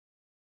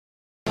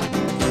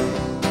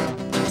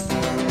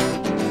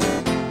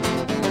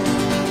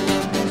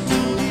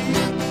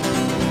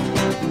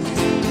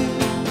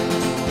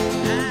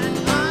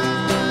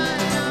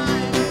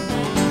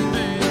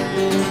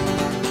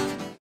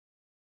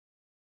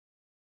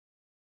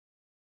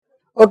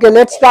Okay,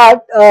 let's start.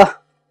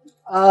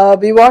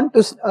 We want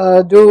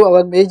to do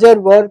our major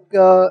work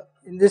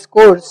in this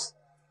course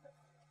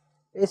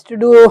is to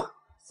do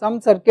some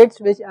circuits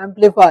which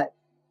amplify.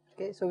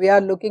 Okay, so we are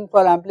looking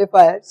for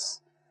amplifiers,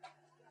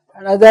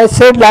 and as I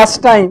said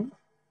last time,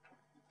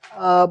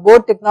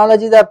 both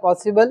technologies are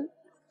possible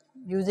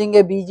using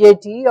a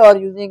BJT or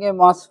using a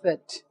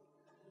MOSFET.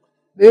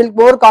 We will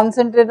more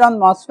concentrate on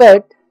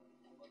MOSFET,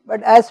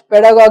 but as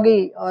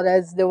pedagogy or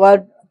as the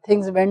word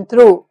things went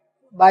through,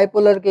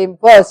 bipolar came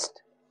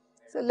first.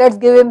 So let's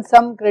give him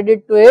some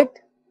credit to it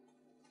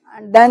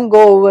and then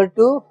go over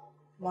to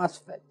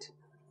MOSFET.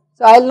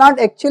 So I will not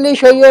actually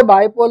show you a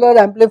bipolar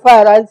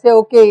amplifier, I will say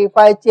okay, if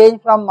I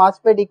change from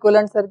MOSFET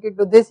equivalent circuit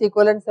to this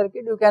equivalent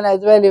circuit, you can as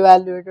well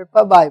evaluate it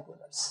for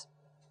bipolars.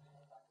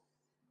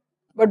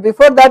 But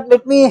before that,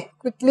 let me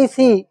quickly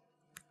see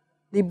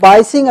the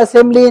biasing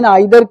assembly in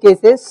either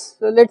cases.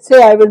 So let us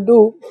say I will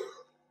do,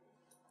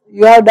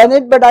 you have done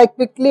it, but I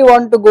quickly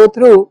want to go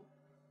through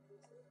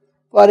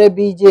for a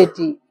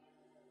BJT.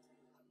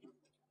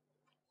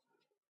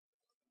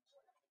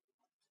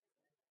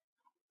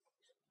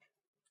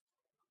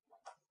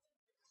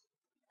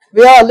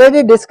 We have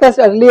already discussed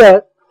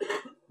earlier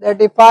that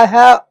if I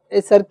have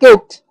a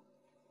circuit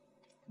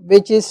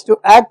which is to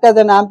act as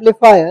an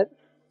amplifier,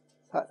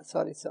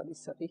 sorry.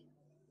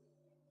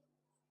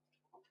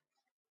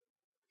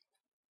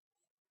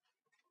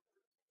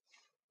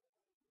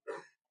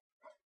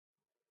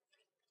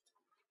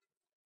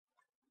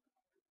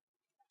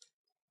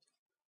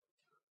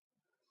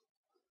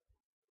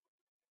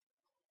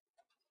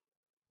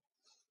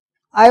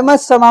 I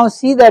must somehow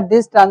see that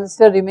this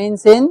transistor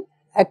remains in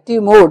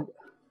active mode.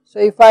 So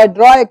if I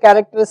draw a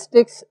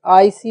characteristics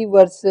IC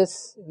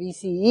versus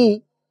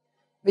VCE,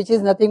 which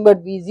is nothing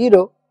but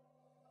V0,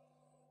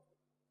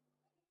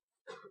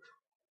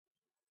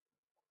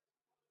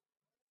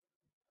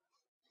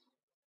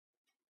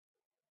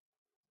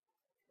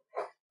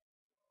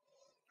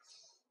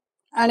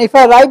 and if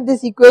I write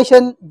this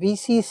equation,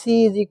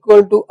 VCC is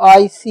equal to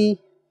IC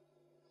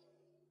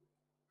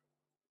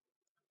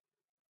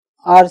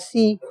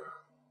RC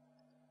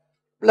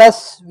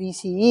plus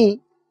VCE.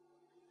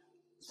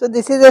 So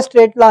this is a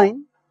straight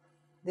line,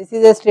 this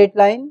is a straight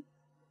line.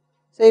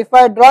 So if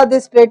I draw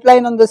this straight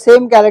line on the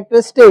same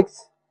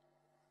characteristics,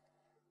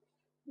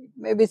 it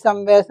may be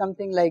somewhere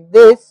something like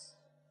this,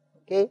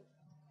 okay.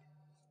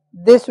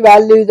 This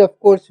value is of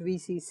course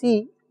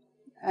VCC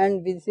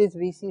and this is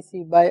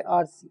VCC by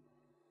RC.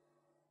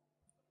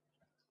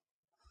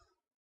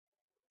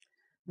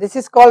 This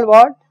is called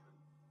what?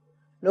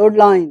 Load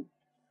line.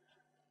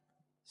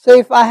 So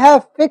if I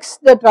have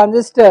fixed the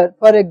transistor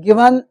for a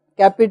given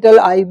capital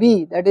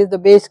IB, that is the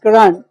base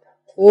current,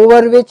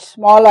 over which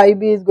small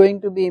IB is going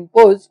to be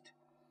imposed,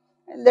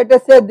 and let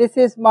us say this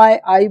is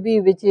my IB,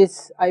 which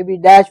is IB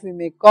dash we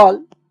may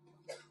call,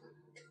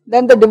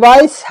 then the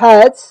device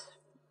has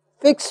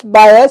fixed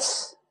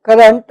bias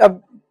current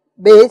of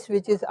base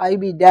which is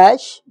IB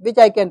dash, which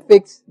I can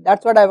fix, that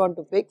is what I want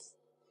to fix.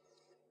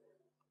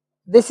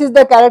 This is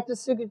the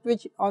characteristic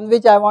on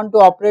which I want to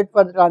operate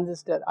for the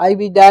transistor.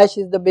 IB dash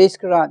is the base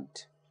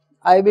current,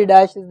 IB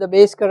dash is the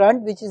base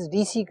current which is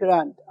DC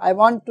current. I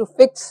want to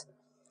fix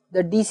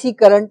the DC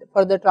current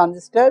for the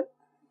transistor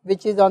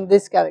which is on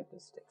this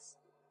characteristics,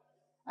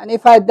 and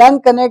if I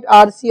then connect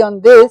RC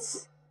on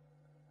this,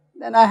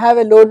 then I have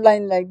a load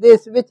line like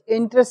this which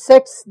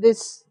intersects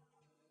this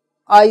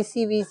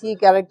ICVC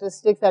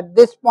characteristics at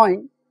this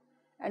point,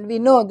 and we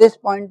know this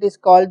point is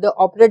called the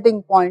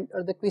operating point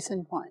or the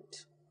quiescent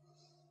point.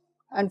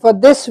 And for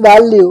this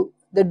value,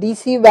 the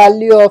DC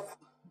value of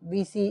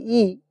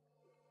VCE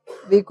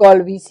we call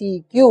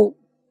VCEQ,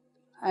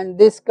 and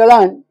this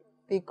current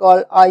we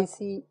call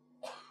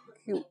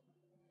ICQ.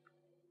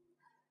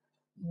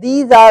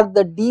 These are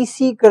the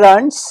DC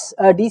currents,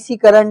 DC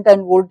current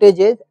and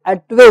voltages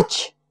at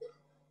which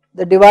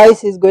the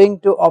device is going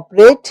to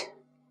operate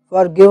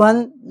for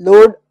given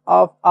load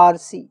of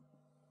RC.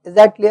 Is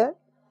that clear?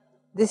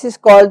 This is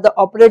called the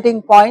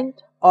operating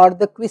point or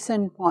the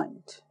quiescent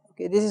point.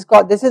 Okay, this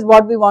is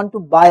what we want to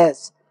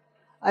bias.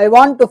 I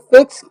want to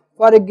fix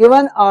for a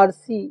given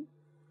RC,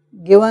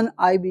 given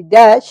IB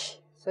dash,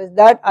 such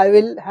that I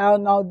will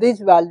have now these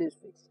values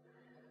fixed.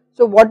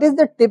 So what is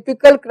the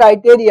typical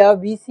criteria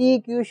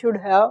VCEQ should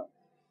have?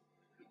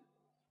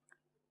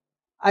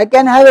 I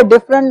can have a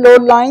different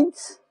load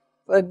lines.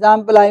 For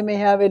example, I may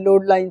have a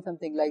load line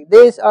something like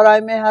this, or I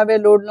may have a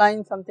load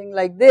line something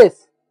like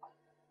this.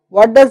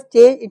 What does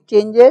change? It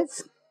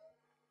changes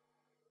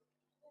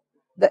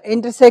the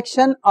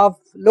intersection of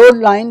load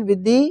line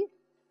with the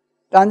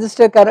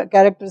transistor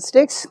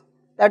characteristics.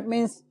 That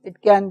means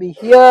it can be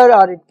here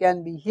or it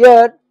can be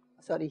here,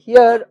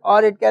 here,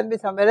 or it can be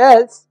somewhere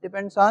else,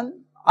 depends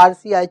on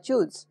RC I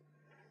choose.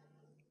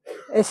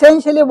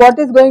 Essentially what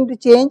is going to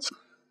change?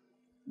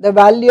 The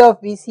value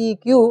of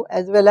VCEQ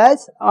as well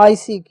as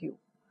ICQ.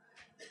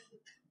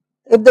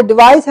 If the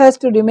device has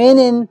to remain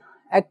in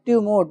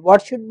active mode,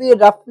 what should be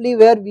roughly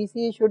where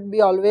VCE should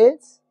be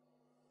always?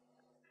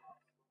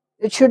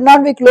 It should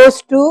not be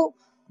close to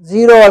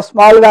 0 or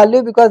small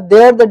value, because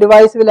there the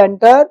device will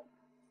enter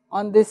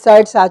on this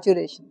side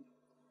saturation.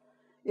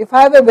 If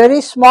I have a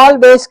very small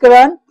base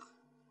current,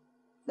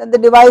 then the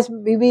device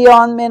VB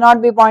on may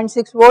not be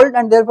 0.6 volt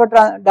and therefore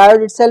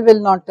diode itself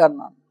will not turn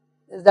on.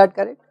 Is that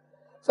correct?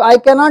 So I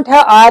cannot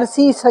have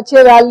RC such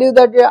a value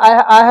that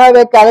I have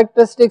a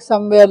characteristic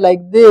somewhere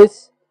like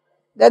this,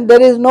 then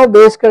there is no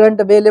base current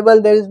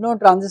available, there is no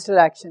transistor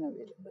action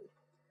available.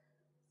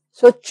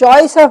 So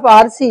choice of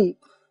RC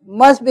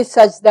must be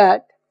such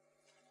that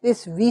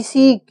this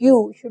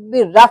VCQ should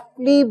be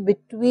roughly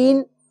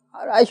between,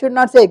 or I should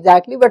not say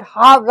exactly, but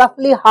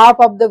roughly half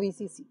of the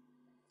VCC.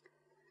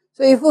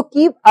 So if you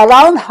keep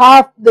around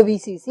half the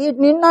VCC, it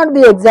need not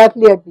be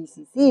exactly at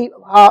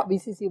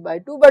VCC by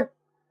 2, but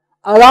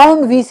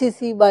around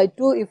VCC by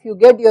 2, if you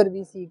get your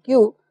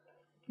VCQ,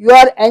 you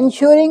are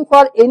ensuring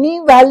for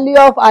any value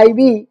of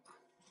IB,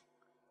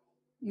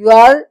 you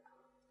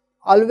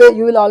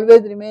will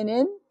always remain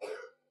in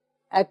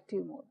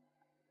active mode.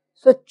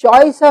 So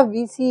choice of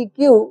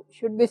VCQ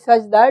should be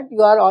such that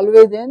you are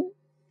always in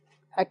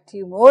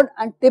active mode,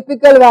 and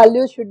typical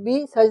value should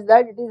be such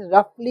that it is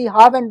roughly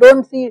half, and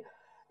don't see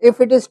if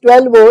it is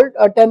 12 volt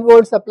or 10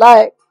 volt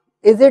supply,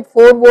 is it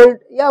 4 volt?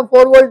 Yeah,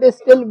 4 volt is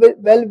still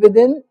well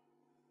within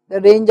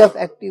the range of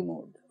active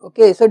mode.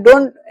 Okay, so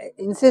don't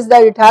insist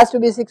that it has to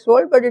be 6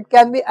 volt, but it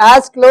can be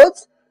as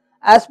close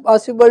as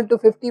possible to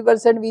 50%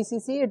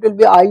 VCC. It will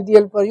be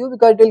ideal for you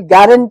because it will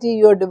guarantee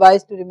your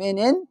device to remain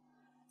in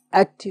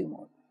active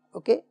mode.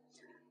 Okay.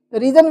 The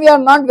reason we are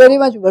not very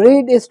much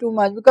worried is too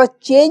much, because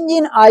change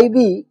in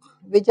IB,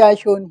 which I have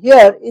shown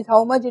here, is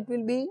how much it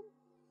will be,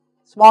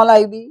 small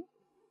IB,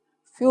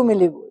 few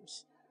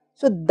millivolts.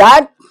 So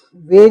that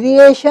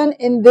variation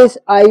in this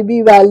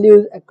IB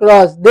values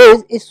across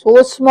this is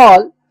so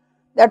small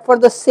that for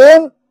the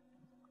same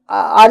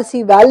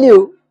RC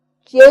value,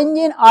 change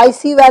in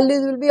IC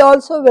values will be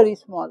also very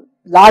small,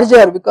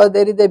 larger, because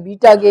there is a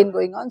beta gain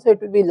going on, so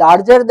it will be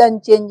larger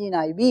than change in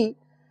IB,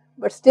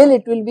 but still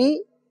it will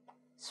be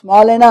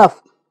small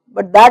enough,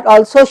 but that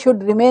also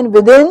should remain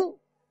within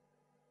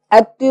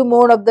active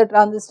mode of the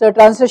transistor.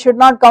 Transistor should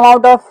not come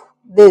out of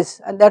this,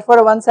 and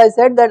therefore once I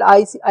said that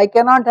I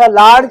cannot have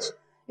large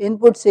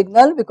input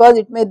signal, because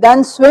it may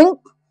then swing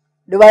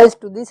device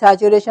to the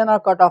saturation or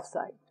cutoff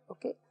side.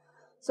 Okay.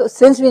 So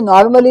since we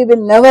normally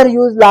will never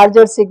use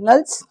larger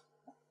signals,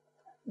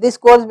 this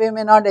course we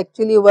may not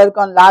actually work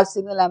on large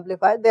signal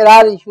amplifier. There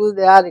are issues,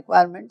 there are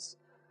requirements,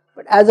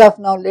 but as of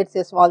now let us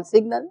say small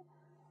signal.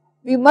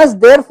 We must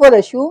therefore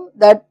assume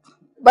that,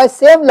 by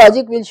same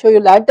logic we will show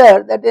you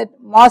later, that a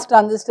MOS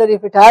transistor,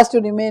 if it has to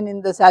remain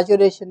in the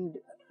saturation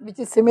which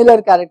is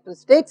similar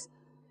characteristics,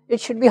 it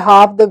should be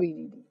half the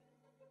VDD.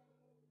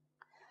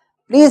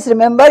 Please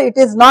remember, it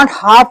is not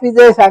half is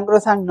a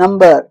sacrosanct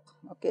number.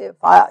 Okay,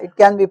 it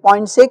can be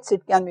 0.6,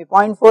 it can be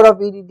 0.4 of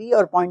VDD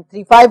or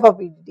 0.35 of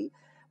VDD,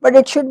 but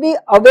it should be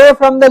away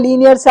from the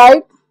linear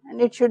side and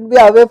it should be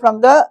away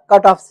from the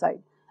cutoff side.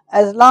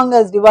 As long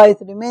as device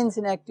remains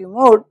in active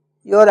mode,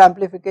 your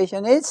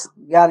amplification is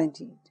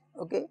guaranteed.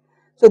 Okay.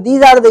 So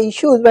these are the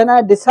issues when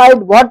I decide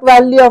what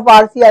value of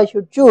RC I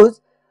should choose,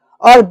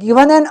 or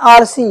given an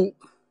RC,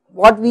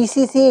 what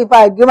VCC if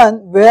I am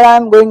given, where I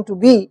am going to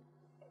be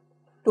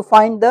to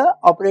find the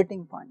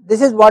operating point.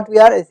 This is what we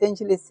are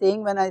essentially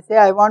saying when I say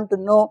I want to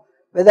know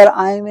whether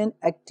I am in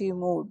active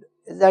mode.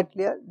 Is that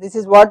clear? This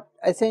is what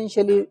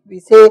essentially we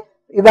say,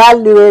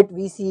 evaluate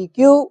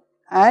VCQ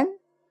and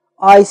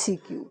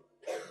ICQ.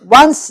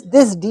 Once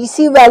these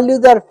DC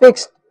values are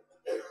fixed,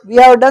 we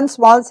have done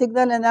small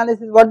signal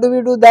analysis. What do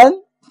we do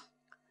then?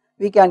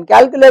 We can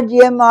calculate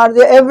GMR,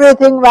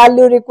 everything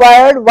value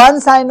required.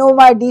 Once I know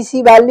my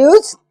DC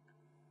values,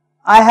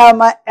 I have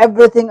my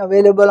everything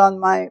available on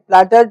my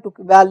platter to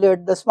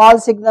evaluate the small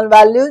signal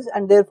values,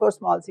 and therefore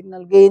small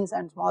signal gains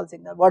and small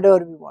signal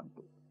whatever we want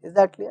to. Is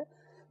that clear?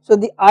 So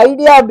the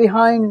idea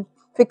behind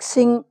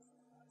fixing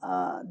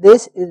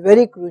this is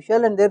very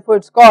crucial, and therefore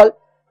it is called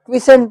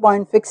quiescent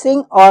point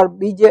fixing, or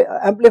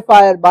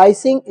amplifier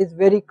biasing is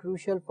very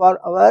crucial for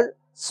our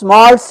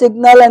small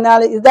signal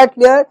analysis. Is that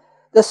clear?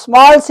 The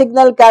small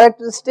signal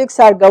characteristics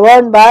are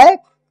governed by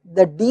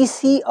the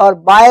DC or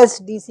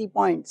biased DC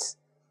points,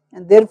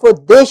 and therefore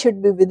they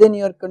should be within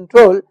your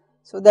control,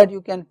 so that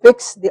you can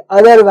fix the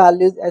other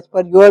values as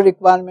per your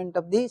requirement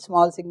of the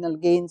small signal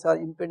gains or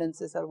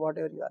impedances or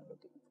whatever you are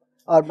looking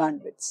for, or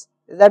bandwidths.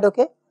 Is that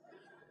okay?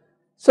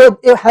 So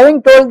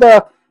having told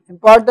the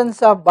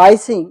importance of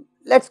biasing,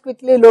 let us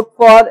quickly look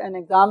for an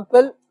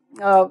example.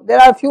 There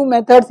are a few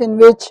methods in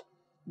which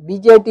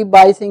BJT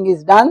biasing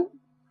is done.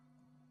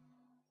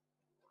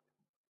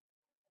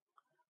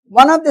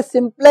 One of the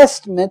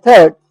simplest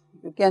method,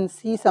 you can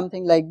see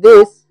something like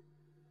this,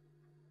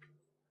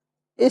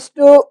 is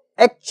to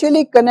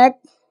actually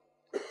connect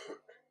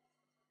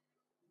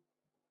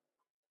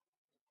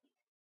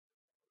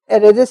a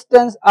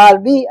resistance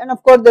RB, and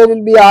of course there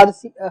will be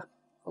RC,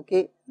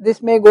 okay,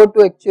 this may go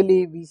to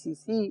actually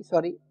VCC,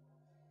 sorry,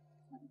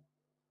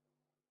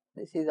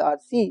 this is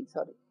RC,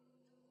 sorry,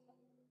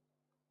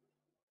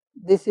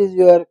 this is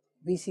your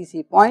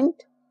VCC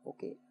point,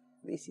 okay.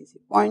 VCC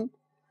point,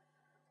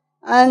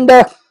 and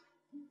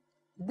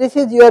this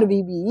is your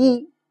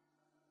VBE.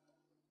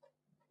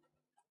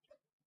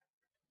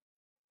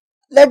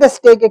 Let us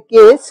take a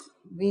case,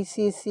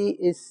 VCC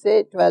is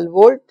say 12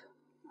 volt,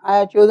 I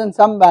have chosen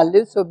some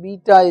value, so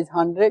beta is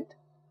 100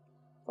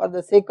 for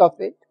the sake of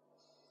it.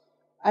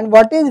 And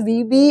what is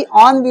VB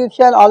on, we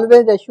shall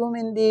always assume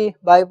in the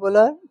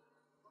bipolar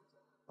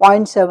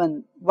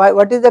 0.7.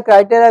 What is the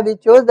criteria we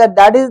chose,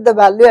 that is the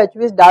value at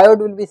which diode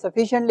will be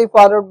sufficiently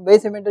forward,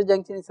 base emitter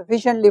junction is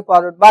sufficiently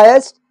forward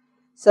biased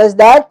such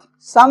that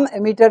some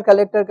emitter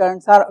collector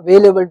currents are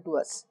available to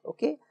us,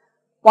 okay.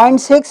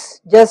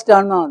 0.6 just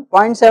turn on,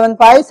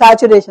 0.75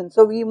 saturation,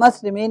 so we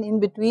must remain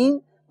in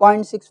between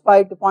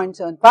 0.65 to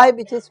 0.75,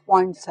 which is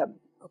 0.7,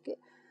 okay.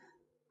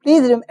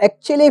 Please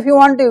actually if you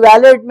want to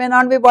evaluate, it may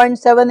not be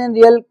 0.7 in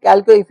real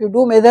calculation. If you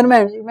do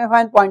measurements, you may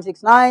find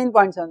 0.69,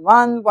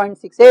 0.71,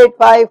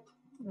 0.685,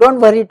 don't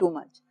worry too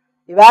much.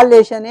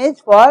 Evaluation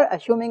is for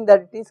assuming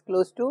that it is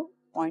close to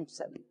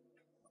 0.7,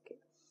 okay.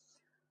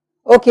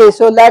 Okay,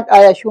 so let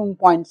I assume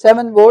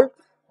 0.7 volt,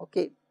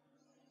 okay.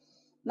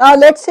 Now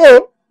let us say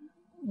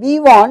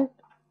we want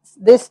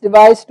this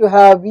device to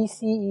have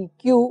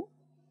VCEQ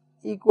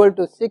equal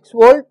to 6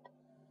 volt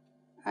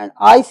and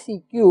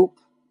ICQ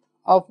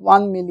of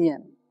 1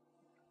 milliamp.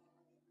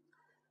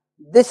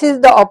 This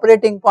is the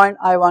operating point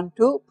I want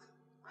to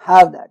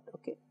have that,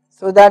 okay.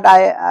 So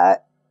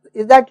that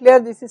is that clear?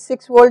 This is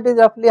 6 volt is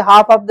roughly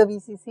half of the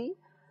VCC,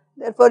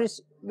 therefore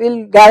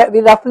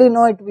we roughly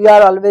know it, we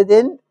are always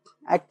in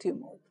active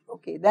mode,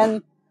 okay.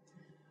 Then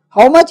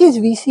how much is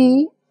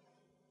VCE?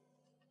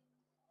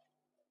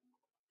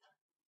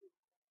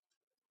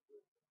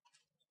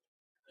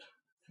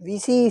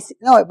 VCE is,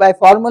 no, by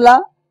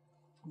formula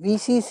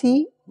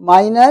VCC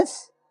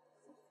minus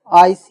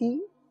IC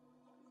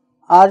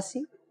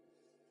RC,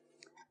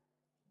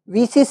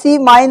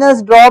 VCC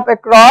minus drop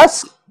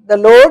across the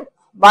load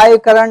by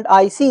current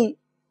IC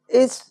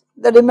is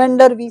the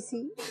remainder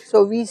VC.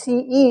 So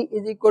VCE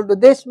is equal to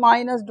this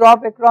minus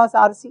drop across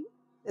RC,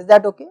 is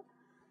that okay?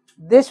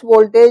 This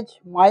voltage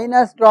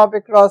minus drop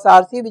across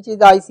RC, which is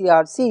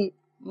ICRC,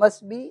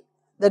 must be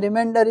the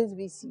remainder is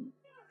VC,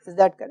 is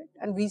that correct?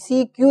 And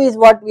VCQ is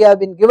what we have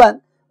been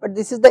given, but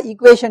this is the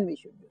equation we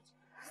should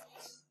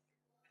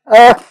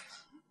use.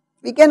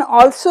 We can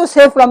also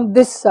say from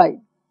this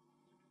side,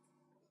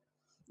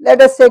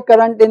 let us say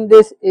current in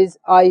this is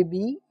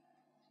IB.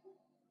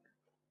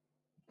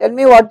 Tell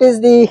me what is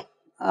the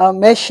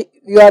mesh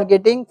you are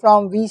getting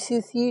from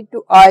VCC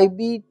to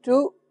IB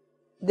to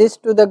this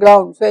to the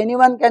ground. So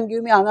anyone can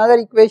give me another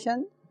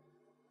equation,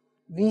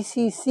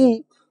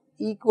 VCC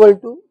equal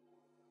to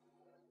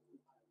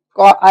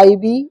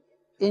IB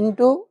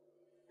into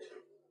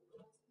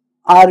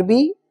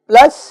RB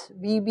plus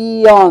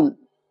VB on.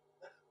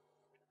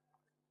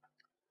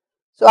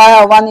 So I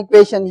have one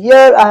equation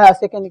here, I have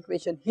second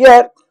equation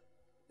here,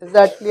 is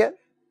that clear?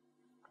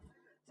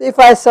 So if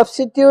I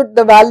substitute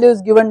the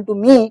values given to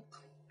me,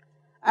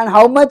 and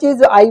how much is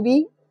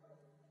IB?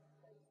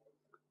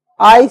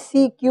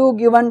 ICQ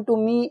given to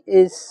me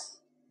is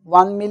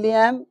 1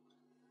 milliamp,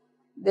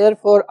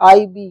 therefore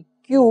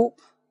IBQ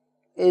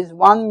is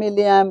 1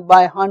 milliamp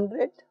by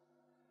 100,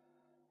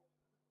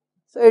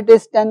 so it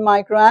is 10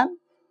 microamp,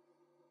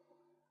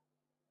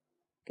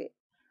 okay.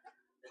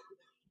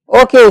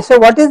 Okay, so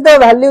what is the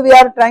value we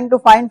are trying to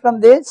find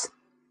from this?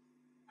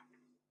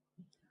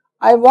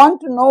 I want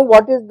to know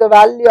what is the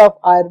value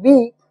of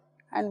RB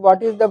and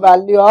what is the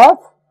value of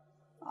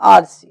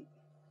RC.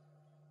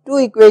 Two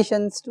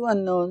equations, two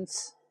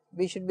unknowns,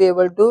 we should be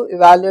able to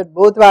evaluate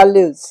both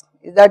values.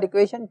 Is that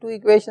equation? Two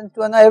equations,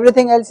 two unknowns,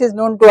 everything else is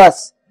known to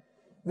us.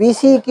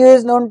 VCQ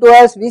is known to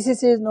us,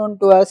 VCC is known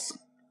to us,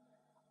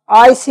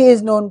 IC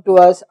is known to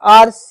us,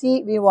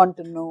 RC we want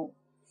to know.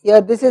 Here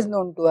this is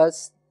known to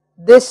us,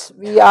 this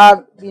we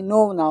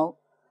know now,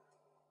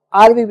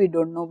 RB we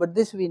don't know, but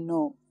this we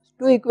know.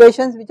 Two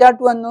equations which are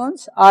two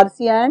unknowns,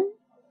 RC and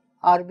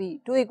RB.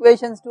 Two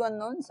equations, two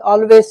unknowns,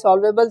 always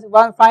solvable.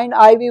 One, find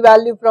IB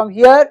value from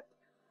here,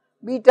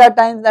 beta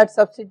times that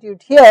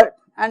substitute here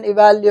and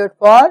evaluate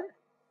for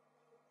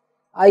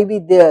IB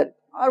there,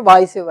 or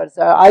vice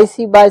versa.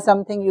 IC by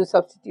something you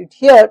substitute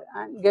here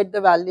and get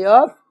the value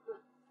of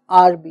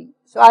RB.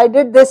 So I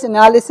did this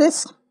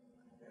analysis,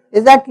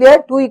 is that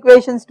clear? Two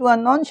equations, two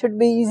unknowns should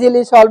be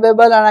easily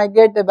solvable, and I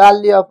get the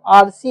value of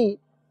RC,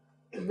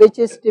 which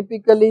is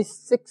typically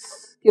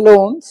 6 kilo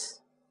ohms,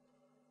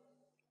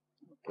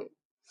 okay.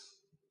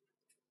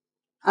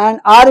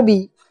 And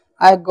RB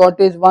I got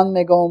is 1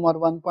 mega ohm or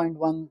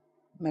 1.1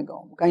 mega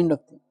ohm kind of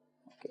thing,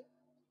 okay.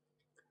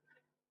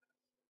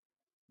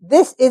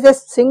 This is a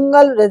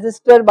single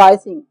resistor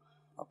biasing,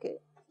 okay.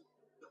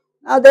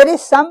 Now there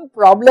is some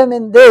problem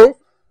in this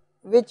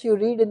which you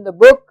read in the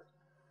book,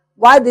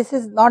 why this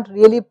is not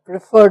really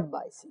preferred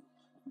biasing.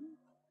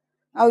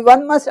 Now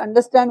one must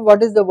understand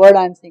what is the word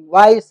I am saying,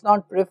 why it is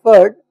not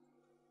preferred.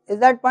 Is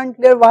that point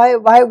clear? Why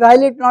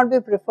will it not be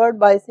preferred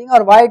biasing,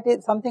 or why it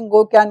is something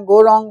can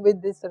go wrong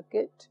with this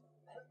circuit?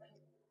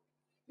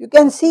 You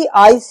can see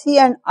IC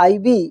and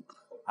IB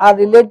are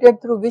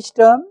related through which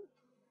term?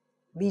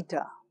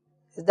 beta,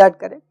 is that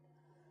correct?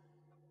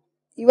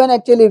 Even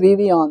actually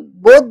VB on,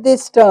 both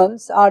these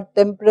terms are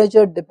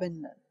temperature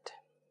dependent.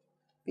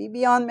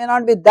 VB on may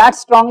not be that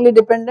strongly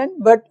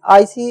dependent, but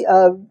I see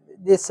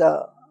this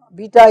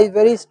beta is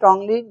very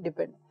strongly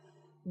dependent.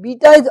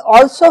 Beta is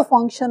also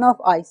function of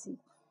IC.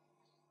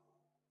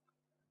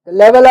 The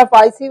level of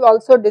IC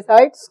also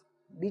decides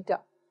beta.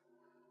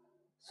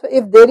 So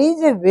if there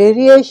is a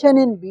variation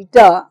in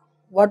beta,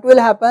 what will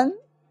happen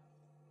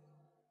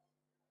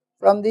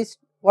from this,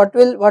 what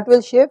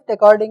will shift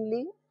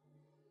accordingly?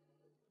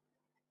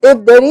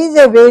 If there is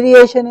a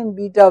variation in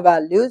beta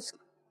values,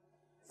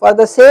 for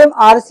the same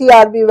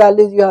RC/RB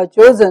values you have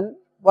chosen,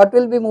 what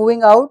will be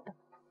moving out?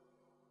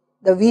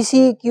 The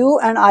VCQ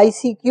and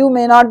ICQ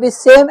may not be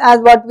same as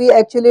what we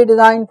actually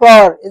designed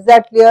for, is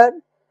that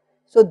clear?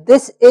 So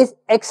this is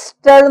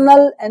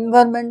external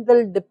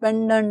environmental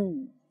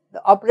dependent,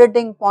 the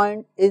operating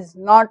point is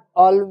not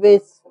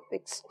always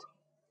fixed.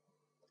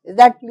 Is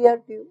that clear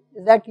to you?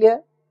 Is that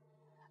clear?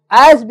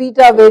 As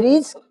beta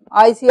varies,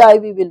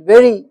 IC/IB will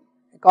vary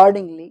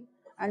accordingly,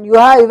 and you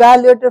have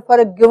evaluated for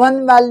a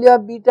given value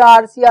of beta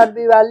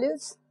RC/RB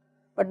values,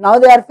 but now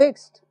they are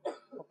fixed,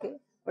 okay,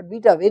 but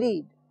beta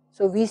varied.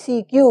 So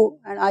VCQ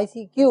and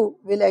ICQ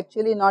will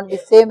actually not be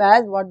same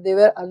as what they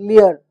were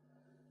earlier.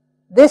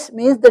 This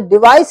means the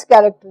device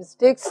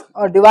characteristics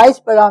or device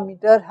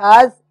parameter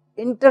has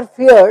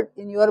interfered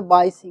in your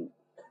biasing,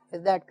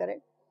 is that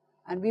correct?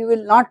 And we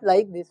will not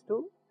like this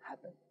to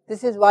happen.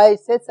 This is why it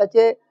says such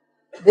a,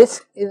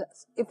 this is,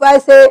 if I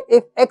say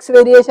if X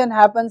variation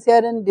happens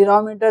here in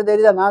denominator, there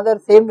is another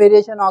same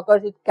variation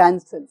occurs, it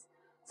cancels.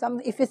 Some,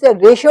 if you say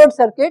ratioed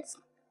circuits,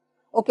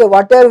 okay,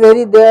 whatever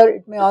vary there,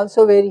 it may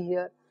also vary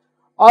here.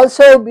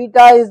 Also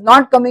beta is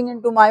not coming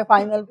into my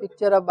final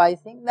picture of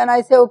biasing, then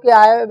I say okay,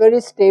 I have a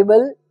very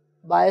stable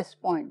bias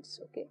points,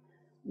 okay.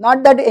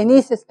 Not that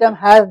any system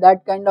has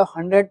that kind of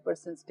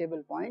 100%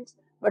 stable points,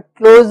 but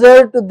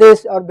closer to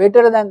this or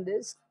better than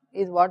this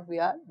is what we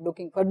are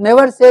looking for.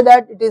 Never say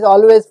that it is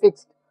always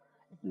fixed,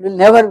 it will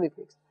never be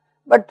fixed,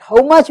 but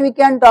how much we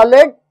can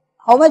tolerate,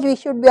 how much we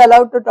should be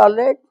allowed to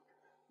tolerate,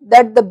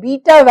 that the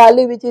beta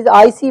value which is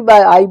IC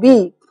by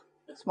IB,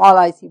 small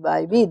IC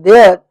by IB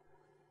there,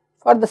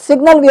 for the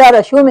signal we are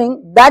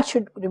assuming that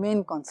should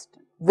remain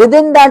constant.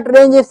 Within that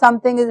range if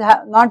something is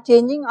not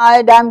changing,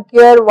 I damn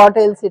care what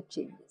else it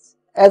changes.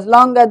 As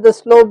long as the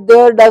slope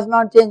there does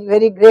not change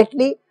very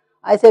greatly,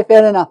 I say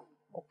fair enough,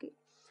 okay.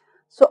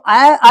 So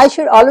I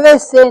should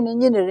always say in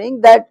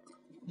engineering that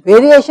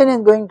variation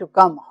is going to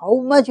come. How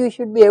much you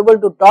should be able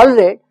to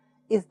tolerate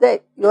is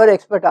your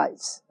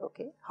expertise,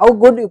 okay, how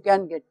good you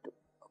can get to,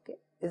 okay.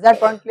 Is that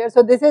point clear?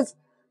 So this is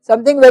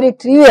something very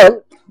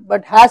trivial,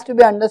 but has to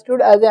be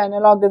understood as the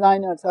analog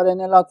designers or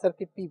analog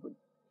circuit people.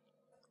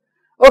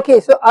 Okay,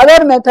 so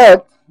other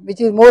method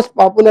which is most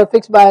popular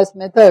fixed bias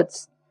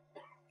methods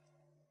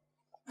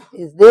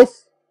is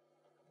this.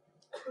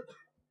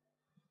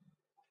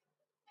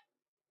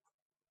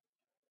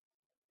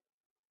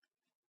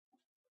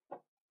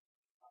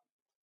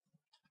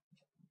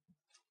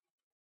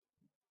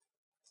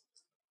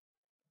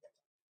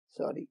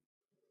 Sorry.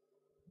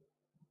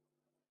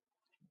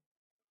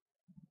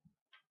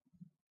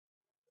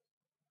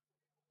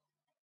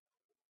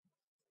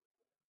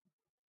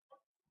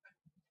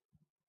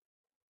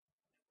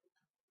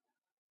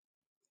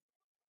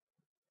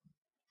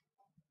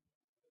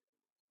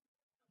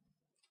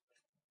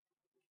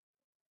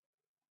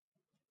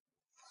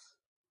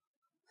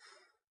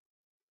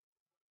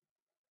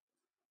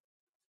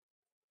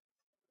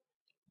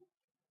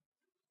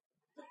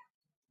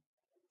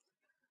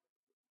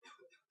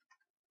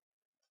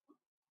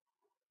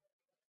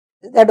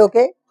 Is that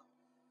okay?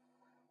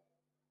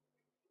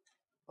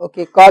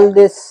 Okay, call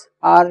this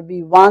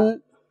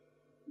RB1,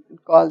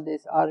 call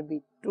this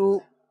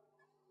RB2.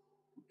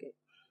 Okay.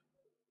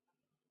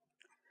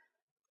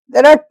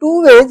 There are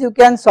two ways you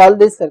can solve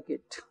this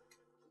circuit.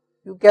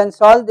 You can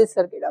solve this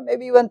circuit or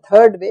maybe even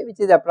third way,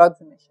 which is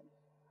approximation.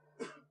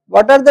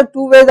 What are the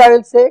two ways I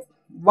will say?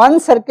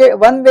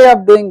 One way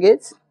of doing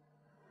is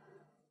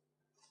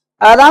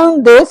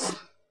around this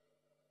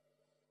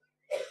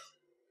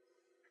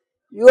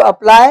you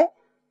apply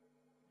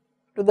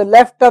to the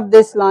left of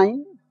this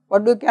line,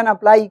 what you can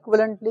apply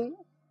equivalently?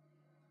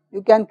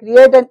 You can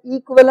create an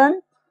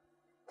equivalent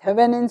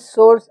Thevenin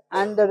source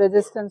and the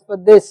resistance for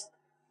this.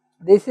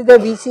 This is a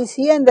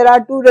VCC and there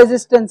are two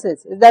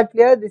resistances, is that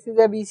clear? This is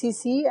a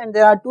VCC and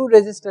there are two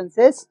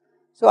resistances.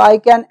 So I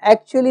can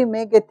actually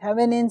make a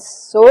Thevenin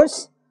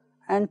source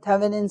and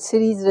Thevenin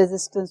series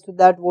resistance to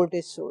that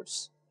voltage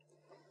source.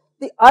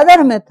 The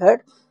other method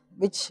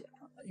which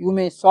you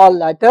may solve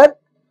later,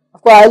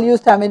 of course I will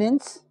use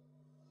Thevenins.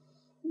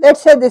 Let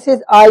us say this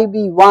is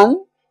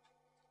IB1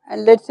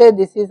 and let us say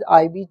this is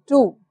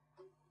IB2,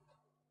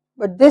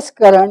 but this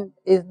current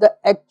is the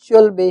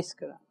actual base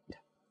current.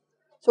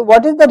 So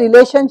what is the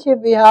relationship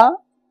we have?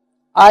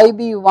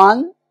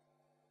 IB1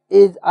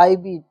 is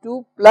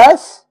IB2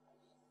 plus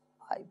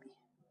IB.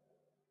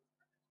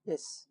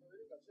 Yes.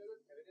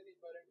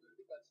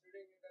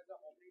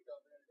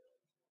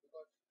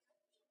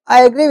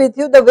 I agree with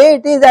you. The way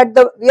it is at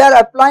the, we are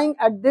applying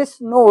at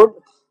this node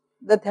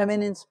the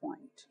Thevenin's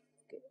point,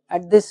 okay,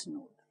 at this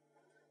node.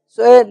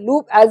 So a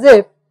loop as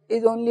if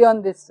is only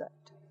on this side.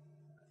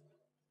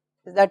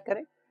 Is that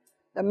correct?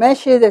 The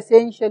mesh is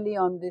essentially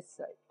on this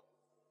side.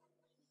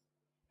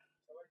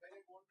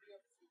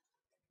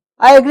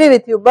 I agree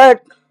with you,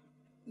 but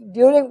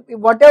during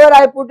whatever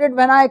I put it,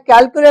 when I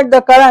calculate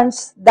the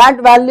currents,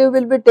 that value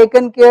will be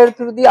taken care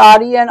through the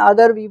RE and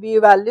other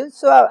VB values.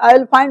 So I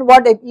will find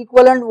what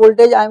equivalent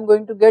voltage I am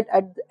going to get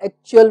at the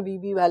actual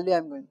VB value I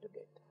am going to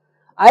get.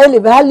 I will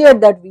evaluate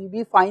that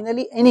VB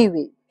finally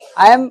anyway.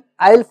 I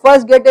will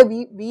first get a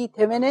V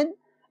Thevenin,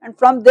 and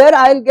from there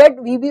I will get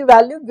VB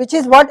value, which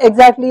is what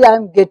exactly I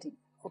am getting.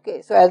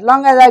 Okay, so as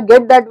long as I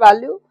get that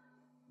value,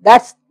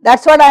 that's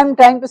what I am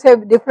trying to say.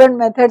 Different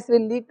methods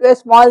will lead to a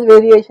small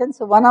variation.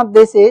 So one of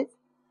this is,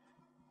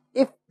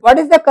 if what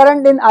is the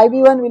current in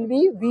IB1 will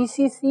be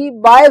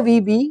VCC by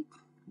VB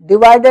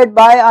divided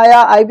by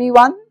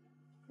IB1,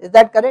 is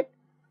that correct?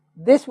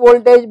 This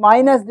voltage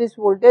minus this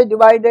voltage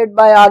divided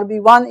by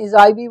RB1 is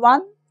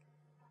IB1,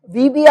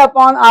 VB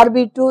upon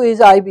RB2 is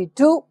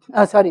IB2,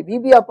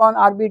 VB upon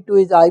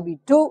RB2 is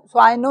IB2. So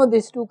I know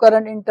these two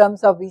current in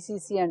terms of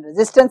VCC and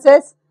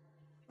resistances,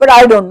 but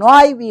I don't know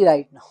IB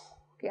right now.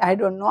 Okay, I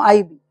don't know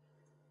IB.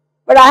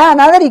 But I have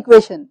another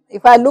equation.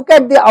 If I look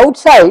at the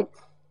outside,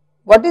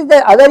 what is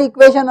the other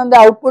equation on the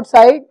output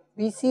side?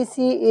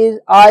 VCC is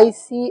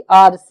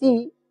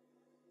ICRC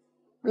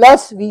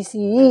plus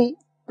VCE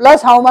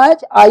plus how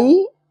much?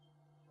 IE.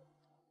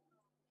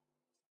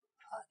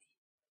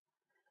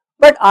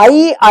 But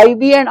IE,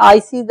 IB and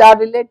ICs are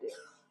related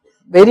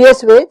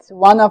various ways.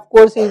 One of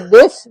course is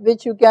this,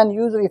 which you can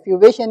use if you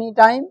wish any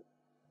time,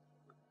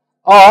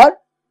 or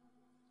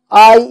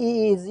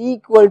IE is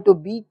equal to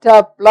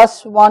beta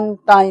plus 1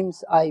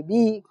 times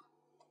IB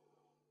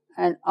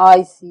and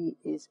IC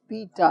is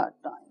beta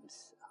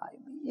times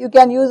IB. You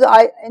can use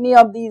any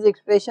of these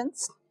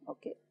expressions,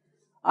 okay.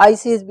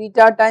 IC is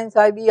beta times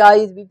IB, I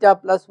is beta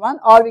plus 1,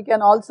 or we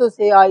can also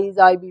say I is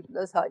IB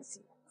plus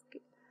IC.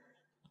 Okay.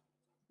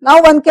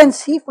 Now one can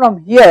see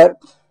from here,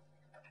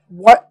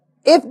 what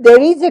if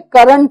there is a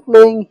current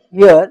flowing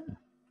here,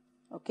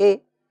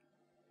 okay,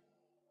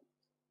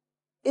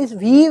 is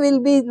V will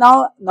be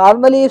now,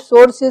 normally if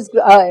source is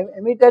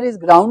emitter is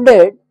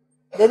grounded,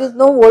 there is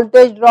no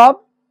voltage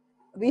drop,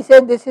 we say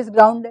this is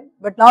grounded,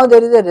 but now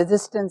there is a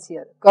resistance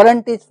here,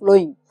 current is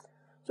flowing.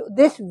 So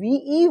this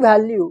VE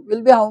value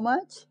will be how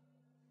much?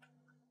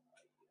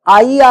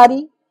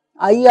 IERE.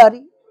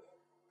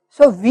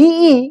 So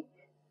VE,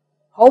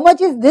 how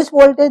much is this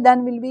voltage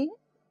then will be?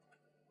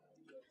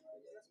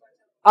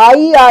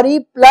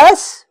 IERE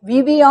plus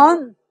VB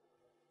on,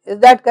 is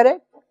that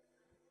correct?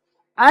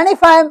 And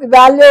if I am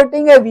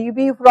evaluating a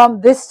VB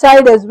from this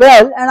side as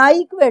well and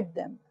I equate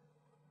them,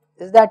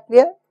 is that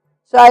clear?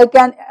 So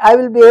I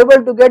will be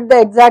able to get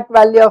the exact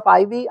value of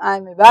IB I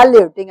am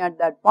evaluating at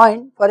that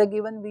point for a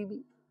given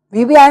VB.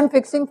 VB I am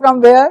fixing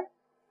from where?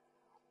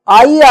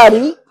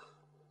 IERE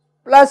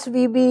plus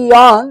VB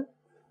on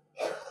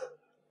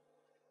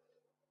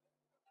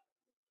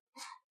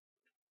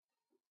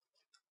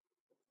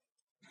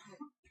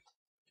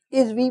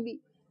is VB.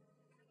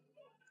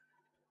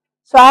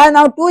 So I have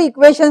now two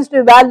equations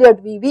to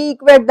evaluate VB,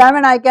 equate them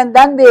and I can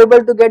then be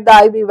able to get the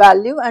IB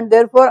value, and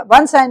therefore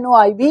once I know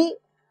IB,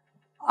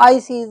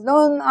 IC is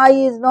known, I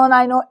is known,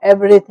 I know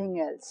everything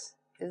else.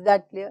 Is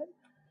that clear?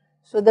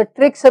 So the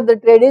tricks of the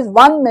trade is,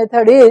 one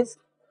method is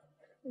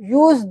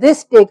use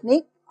this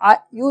technique,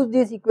 use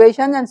this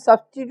equation and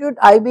substitute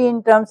IB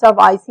in terms of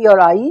IC or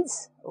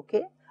IEs,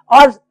 okay,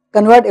 or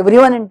convert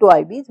everyone into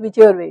IBs,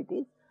 whichever way it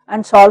is,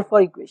 and solve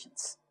for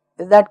equations.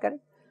 Is that correct?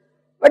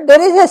 But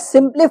there is a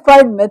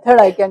simplified method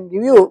I can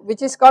give you,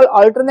 which is called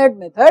alternate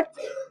method.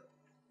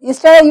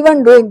 Instead of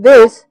even doing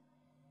this,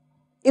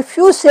 if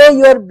you say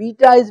your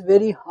beta is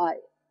very high,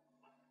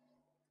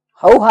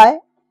 how high?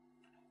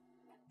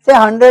 Say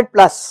 100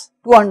 plus,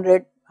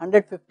 200,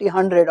 150,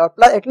 100 or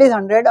plus, at least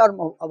 100 or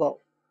more above.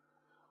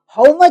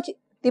 How much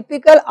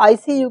typical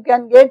IC you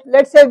can get?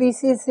 Let us say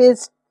VCC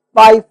is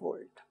 5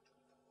 volt.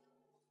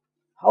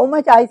 How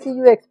much IC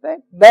you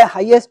expect? By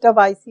highest of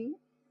IC?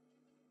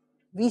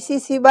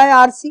 VCC by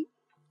RC.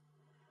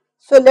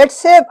 So let us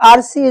say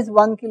RC is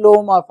 1 kilo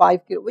ohm or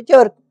 5 kilo,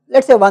 whichever, let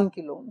us say 1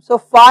 kilo ohm. So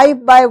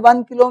 5 by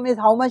 1 kilo ohm is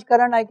how much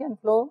current I can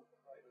flow?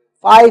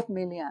 5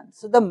 milliamps.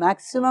 So the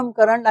maximum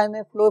current I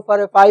may flow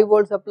for a 5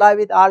 volt supply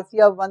with RC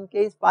of 1K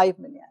is 5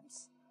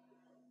 milliamps.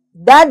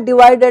 That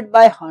divided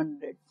by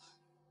 100,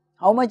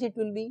 how much it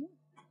will be?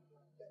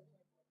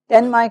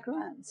 10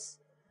 microamps.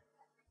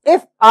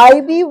 If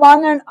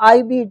IB1 and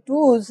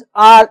IB2s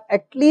are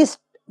at least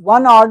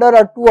one order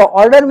or two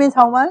order, means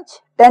how much?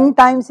 10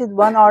 times is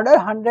one order,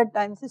 100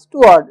 times is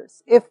two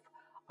orders. If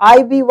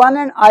IB1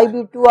 and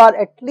IB2 are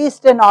at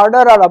least an order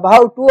or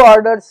above 2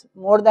 orders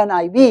more than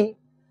IB,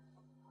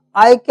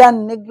 I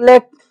can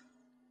neglect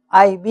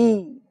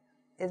IB.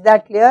 Is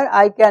that clear?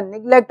 I can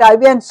neglect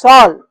IB and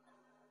solve.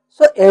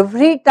 So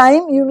every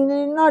time you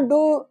need not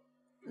do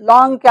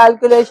long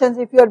calculations.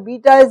 If your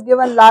beta is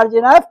given large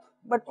enough,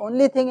 but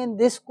only thing in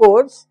this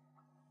course,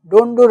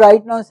 don't do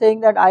right now saying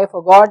that I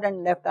forgot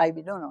and left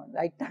IB, no,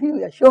 right now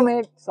you assume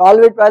it, solve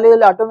it, probably you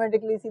will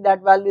automatically see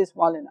that value is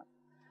small enough.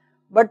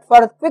 But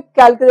for quick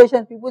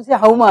calculation people say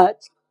how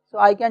much, so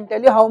I can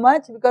tell you how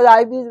much because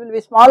IBs will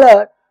be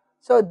smaller.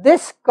 So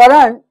this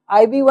current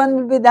IB1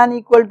 will be then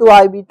equal to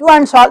IB2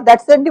 and solve,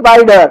 that is the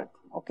divider,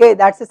 okay,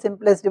 that is the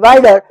simplest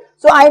divider.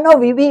 So I know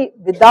VB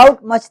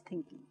without much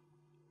thinking,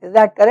 is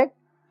that correct?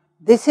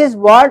 This is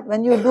what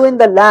when you do in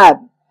the lab,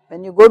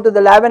 when you go to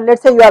the lab and let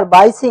us say you are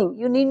biasing,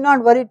 you need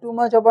not worry too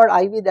much about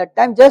IB that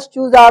time, just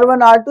choose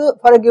R1, R2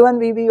 for a given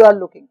VB you are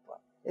looking for,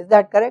 is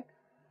that correct?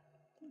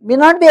 May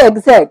not be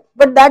exact,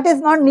 but that is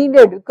not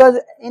needed because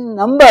in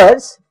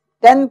numbers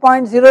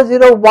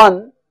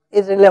 10.001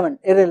 is irrelevant,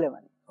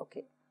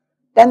 okay.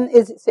 10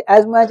 is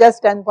as much as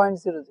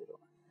 10.001,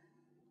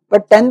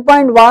 but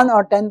 10.1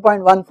 or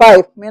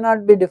 10.15 may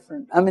not be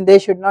different, I mean they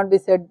should not be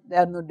said they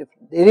are no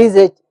different, there is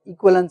a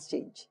equivalence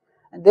change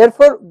and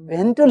therefore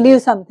when to leave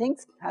some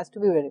things has to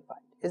be verified,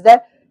 is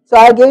that. So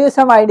I gave you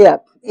some idea,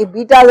 if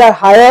betas are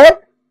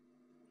higher,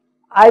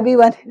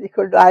 IB1 is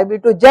equal to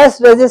IB2,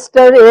 just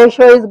resistor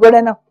ratio is good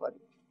enough for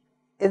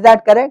you, is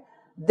that correct?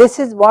 This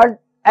is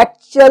what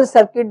actual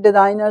circuit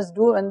designers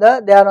do when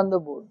they are on the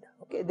board,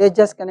 okay, they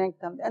just connect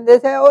them and they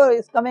say oh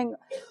it's coming.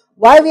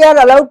 Why we are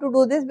allowed to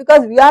do this?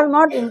 Because we are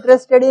not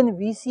interested in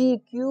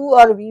VCQ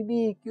or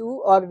VBEQ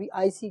or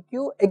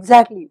ICQ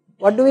exactly.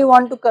 What do we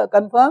want to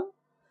confirm?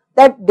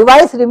 That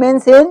device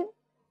remains in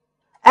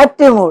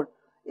active mode.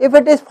 If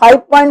it is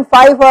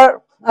 5.5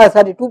 or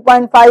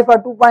 2.5 or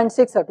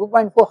 2.6 or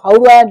 2.4, how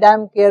do I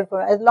damn care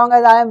for, as long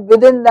as I am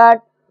within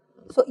that.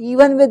 So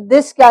even with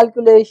this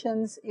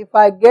calculations, if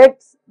I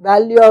get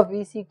value of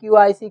VCQ,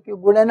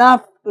 ICQ good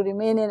enough to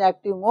remain in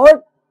active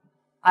mode,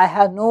 I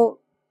have no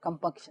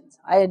compunctions,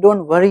 I do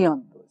not worry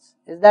on those,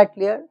 is that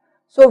clear?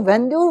 So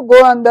when you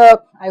go on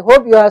the, I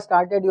hope you have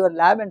started your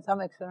lab and some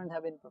experiments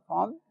have been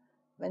performed,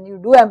 when you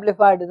do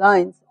amplifier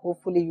designs,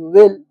 hopefully you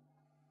will,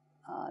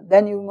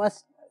 then you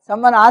must,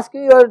 someone ask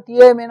you, your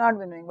TA may not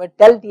be knowing, but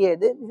tell TA,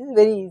 this is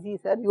very easy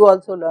sir, you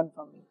also learn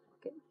from me,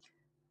 okay.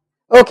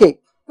 Okay,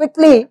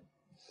 quickly,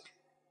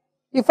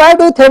 if I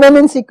do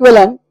Thevenin's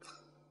equivalent,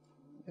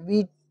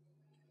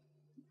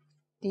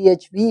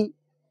 VTHV,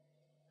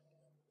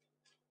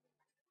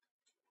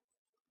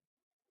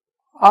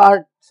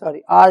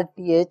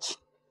 RTH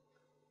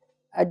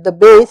at the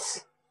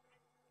base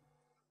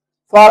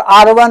for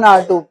R1,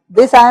 R2,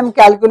 this I am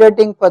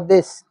calculating for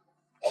this,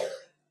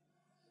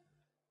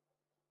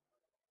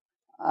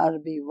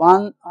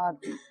 RB1,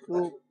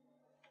 RB2,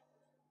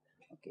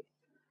 okay.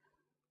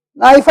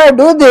 Now if I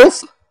do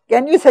this,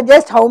 can you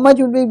suggest how much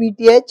would be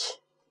VTH?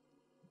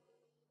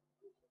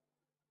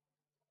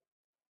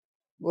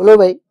 बोलो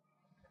भाई,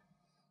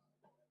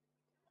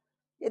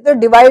 ये तो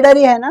divider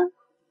ही है ना,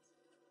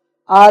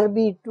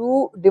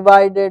 RB2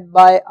 divided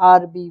by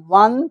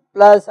RB1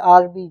 plus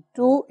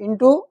RB2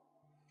 into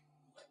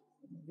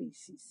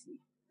VCC,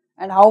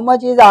 and how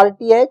much is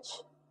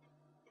RTH?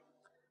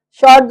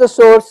 Short the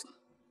source,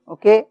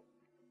 okay,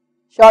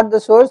 short the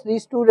source,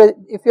 these two,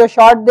 if you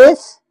short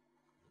this,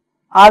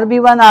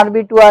 RB1,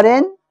 RB2 are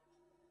in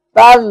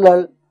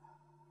parallel,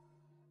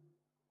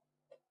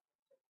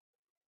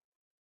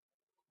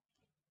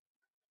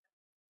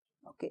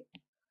 okay.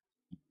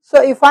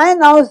 So if I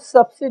now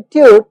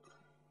substitute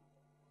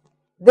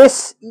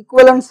this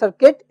equivalent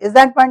circuit, is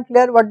that point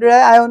clear? What did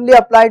I only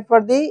applied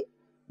for the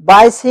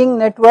biasing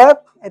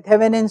network, a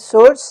Thevenin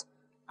source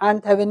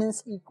and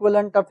Thevenin's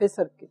equivalent of a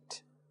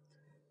circuit.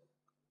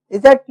 Is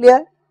that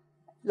clear?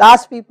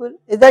 Last people,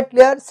 is that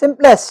clear?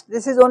 Simplest,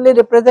 this is only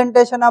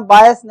representation of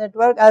bias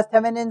network as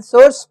Thevenin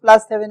source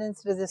plus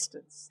Thevenin's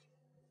resistance.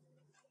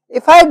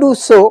 If I do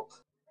so,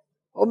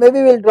 or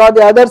maybe we will draw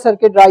the other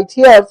circuit right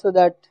here, so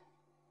that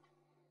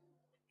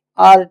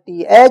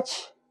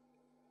RTH,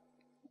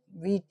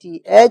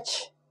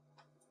 VTH,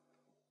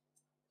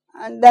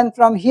 and then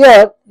from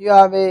here you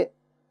have a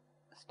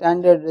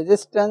standard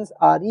resistance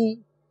RE,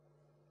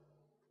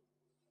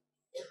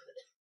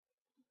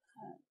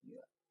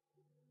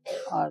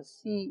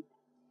 RC,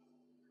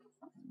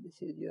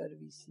 this is your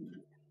VC.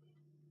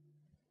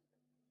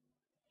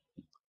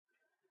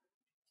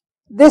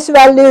 This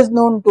value is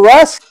known to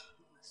us,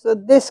 so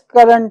this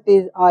current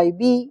is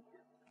IB,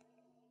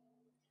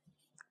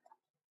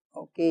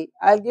 okay.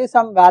 I will give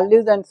some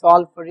values and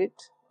solve for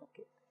it,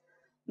 okay.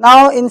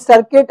 Now in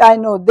circuit I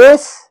know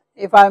this,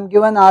 if I am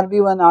given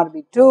RB1,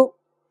 RB2,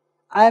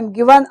 I am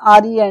given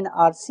RE and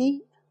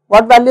RC,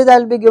 what values I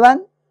will be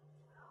given?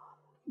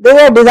 They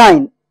are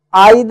designed,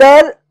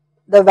 either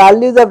the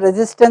values of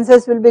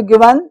resistances will be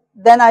given,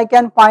 then I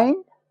can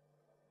find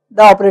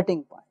the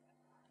operating point.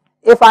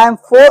 If I am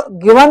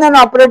given an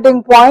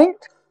operating point,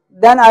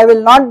 then I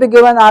will not be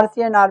given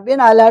RC and RB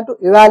and I will have to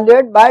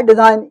evaluate by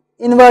design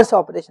inverse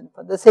operation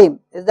for the same,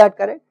 is that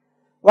correct?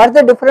 What is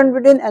the difference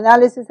between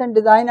analysis and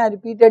design? I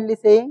repeatedly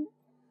saying,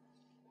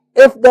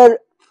 if the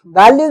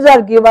values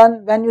are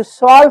given, when you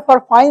solve for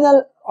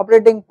final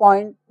operating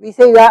point, we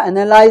say you have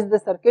analyzed the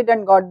circuit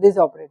and got this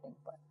operating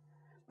point.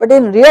 But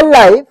in real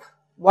life,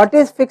 what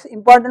is fixed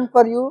important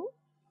for you?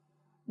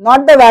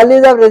 Not the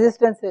values of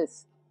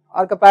resistances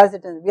or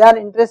capacitance, we are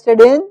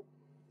interested in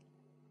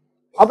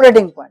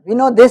operating point. We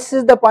know this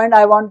is the point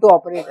I want to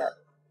operate at.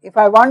 If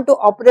I want to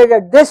operate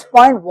at this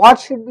point, what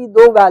should be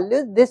those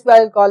values? This I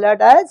will call it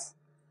as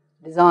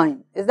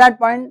design. Is that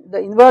point? The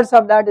inverse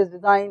of that is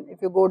design.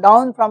 If you go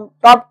down from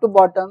top to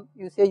bottom,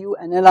 you say you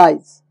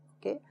analyze.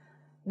 Okay.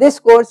 This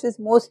course is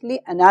mostly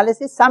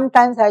analysis.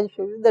 Sometimes I will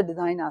show you the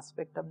design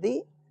aspect of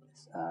the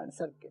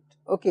circuit.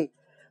 Okay.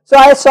 So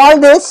I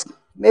solved this.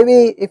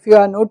 Maybe if you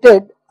are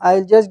noted, I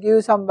will just give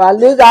you some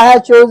values. I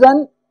have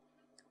chosen.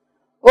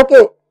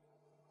 Okay.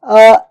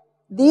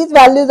 These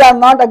values are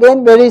not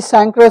again very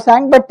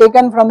sacrosanct, but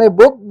taken from a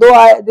book,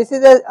 though this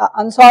is a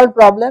unsolved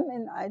problem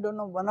in, I don't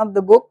know, one of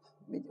the book,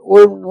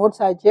 old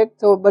notes I checked.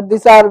 So, but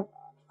these are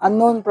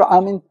unsolved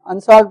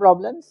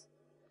problems.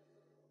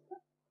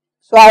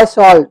 So I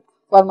solved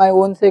for my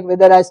own sake,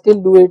 whether I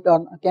still do it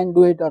or can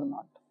do it or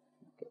not.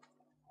 Okay.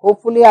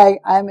 Hopefully I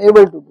am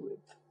able to do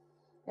it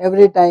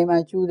every time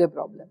I choose a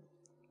problem.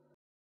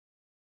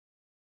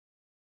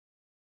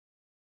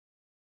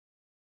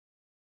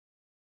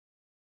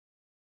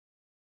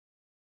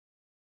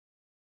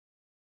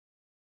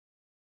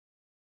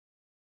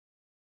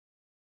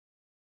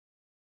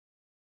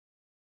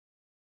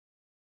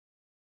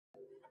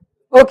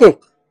 Okay,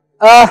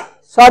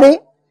 sorry.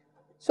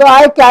 So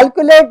I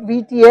calculate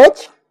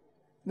VTH,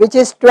 which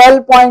is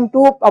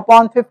 12.2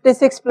 upon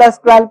 56 plus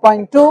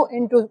 12.2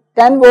 into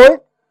 10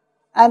 volt,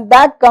 and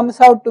that comes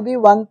out to be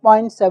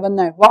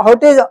 1.79.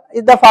 What is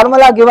the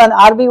formula given?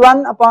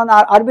 RB1 upon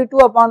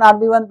RB2 upon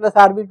RB1 plus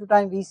RB2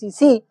 times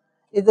VCC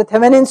is the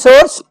Thevenin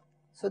source.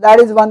 So that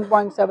is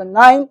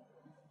 1.79.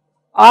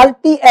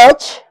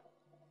 RTH,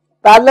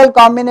 parallel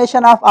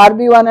combination of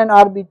RB1 and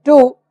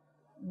RB2,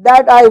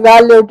 that I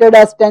evaluated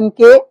as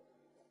 10K.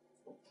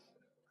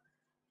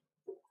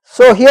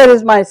 So here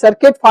is my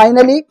circuit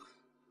finally,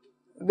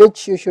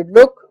 which you should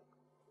look.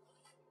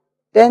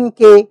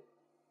 10K,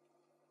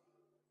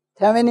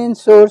 Thevenin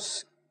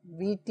source,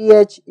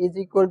 VTH is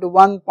equal to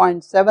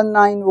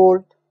 1.79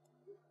 volt.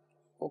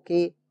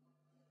 Okay.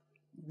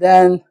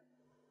 Then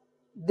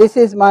this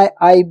is my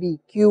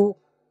IBQ,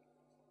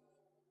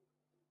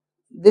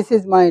 this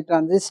is my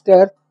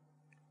transistor,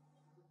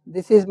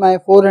 this is my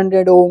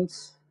 400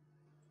 ohms,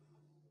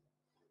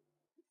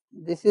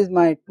 this is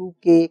my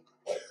 2K,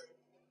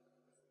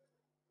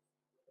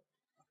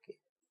 okay,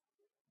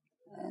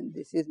 and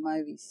this is my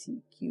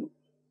VCQ.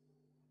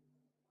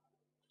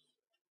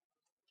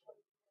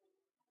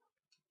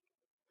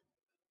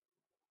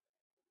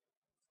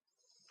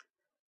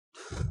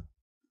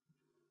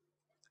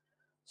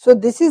 So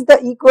this is the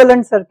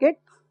equivalent circuit.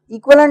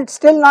 Equivalent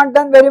still not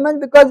done very much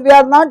because we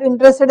are not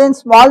interested in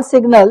small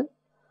signal.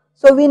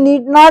 So we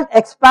need not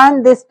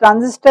expand this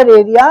transistor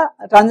area,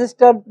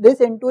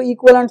 this into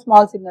equivalent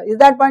small signal. Is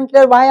that point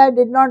clear why I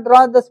did not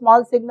draw the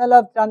small signal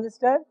of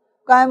transistor?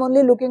 Because I am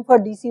only looking for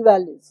DC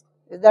values.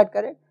 Is that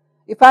correct?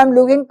 If I am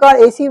looking for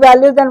AC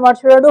values, then what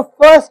should I do?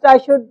 First I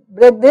should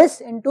break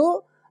this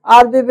into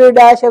RBB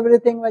dash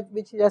everything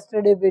which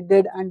yesterday we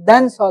did, and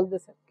then solve the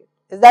circuit.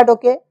 Is that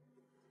okay?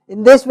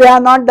 In this we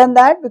have not done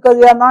that because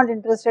we are not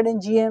interested in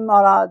GM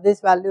or this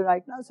value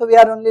right now. So we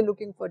are only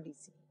looking for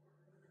DC.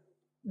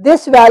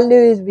 This value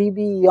is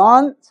VB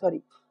on,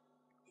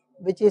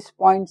 which is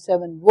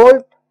 0.7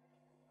 volt.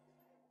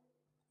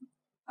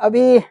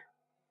 Abhi,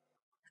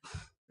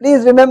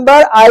 please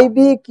remember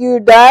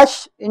IBQ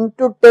dash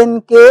into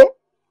 10K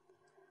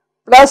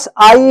plus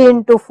I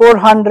into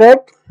 400.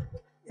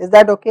 Is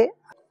that okay?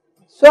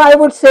 So I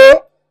would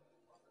say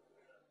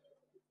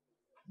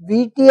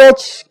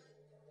VTH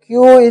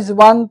Q is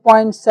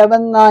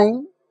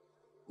 1.79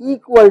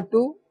 equal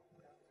to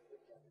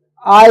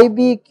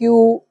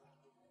IBQ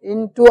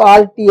into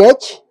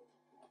RTH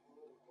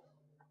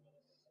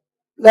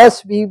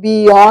plus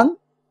VB on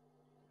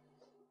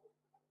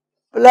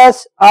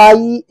plus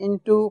I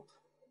into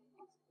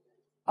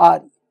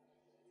R,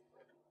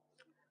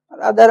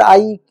 rather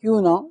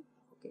IEQ now.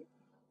 Okay.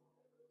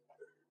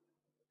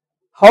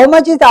 How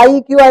much is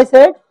IEQ I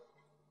said?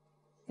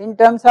 In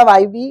terms of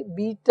IB,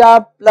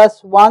 beta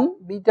plus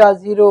 1, beta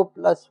 0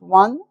 plus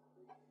 1.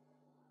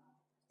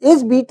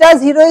 Is beta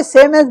 0 is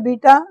same as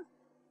beta?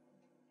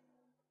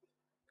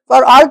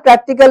 For all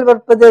practical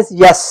purposes,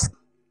 yes.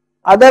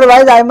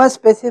 Otherwise, I must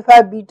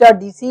specify beta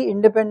DC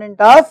independent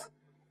of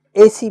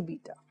AC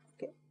beta.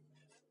 Okay.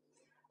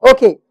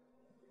 Okay.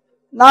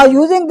 Now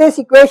using this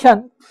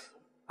equation,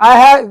 I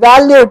have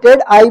evaluated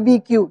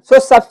IBQ. So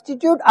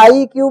substitute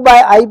IEQ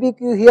by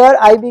IBQ here,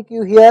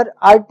 IBQ here,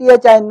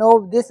 RTH I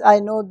know, this I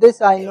know,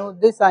 this I know,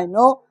 this I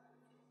know.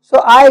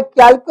 So I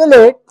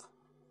calculate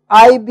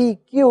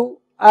IBQ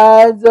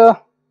as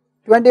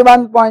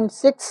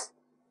 21.6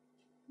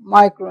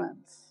 microamps.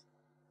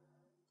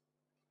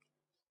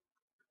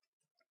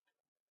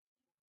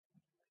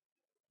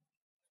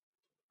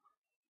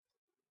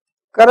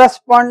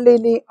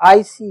 Correspondingly,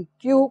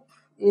 ICQ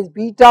is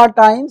beta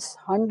times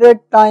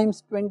 100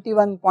 times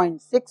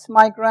 21.6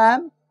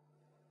 microamp,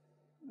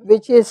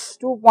 which is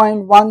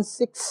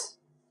 2.16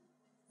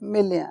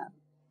 milliamp.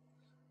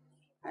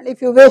 and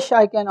if you wish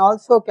I can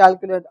also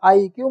calculate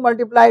IEQ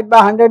multiplied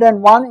by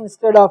 101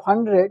 instead of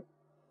 100.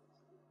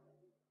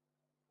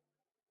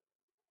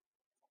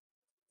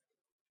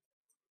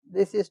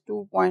 This is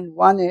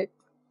 2.18.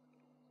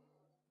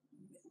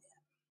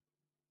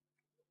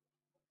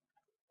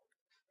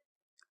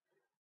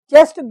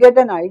 Just to get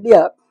an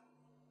idea,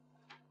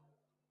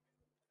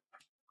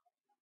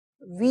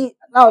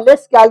 now let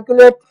us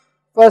calculate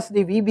first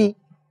the VB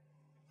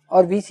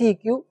or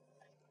VCEQ.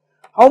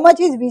 How much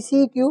is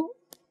VCEQ?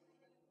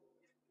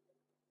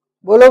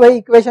 बोलो भाई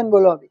equation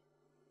बोलो अभी.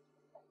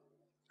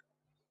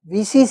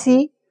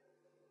 VCC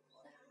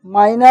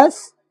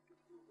minus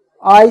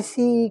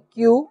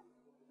ICEQ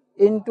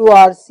into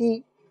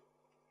RC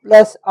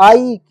plus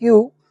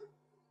IEQ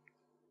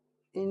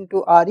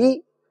into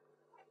RE.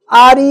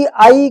 RE,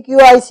 IEQ,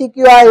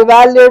 ICQ are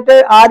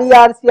evaluated, RE,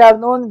 RC are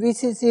known,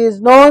 VCC is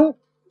known.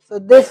 So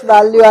this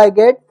value I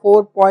get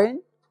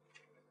 4.8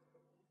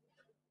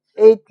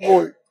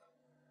 volt.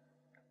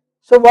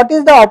 So what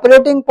is the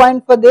operating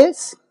point for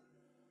this?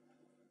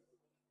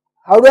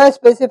 How do I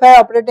specify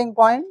operating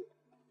point?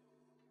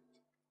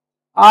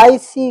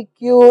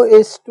 ICQ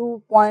is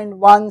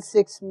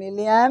 2.16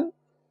 milliamp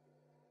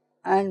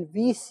and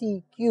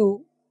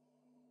VCQ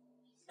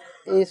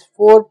is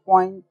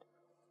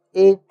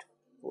 4.8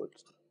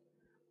 volts.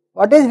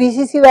 What is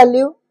VCC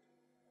value?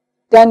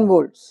 10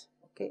 volts,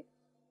 okay,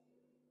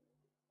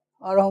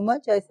 or how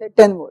much? I said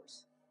 10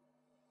 volts.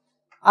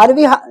 Are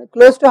we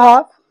close to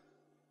half?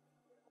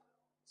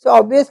 So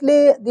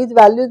obviously these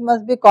values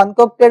must be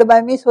concocted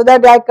by me so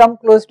that I come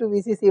close to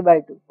VCC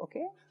by 2,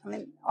 okay. I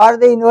mean, or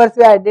the inverse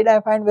way I did, I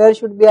find where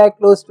should be I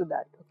close to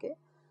that, okay.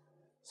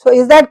 So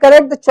is that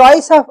correct? The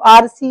choice of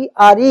RC,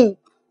 RE,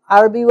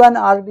 RB1,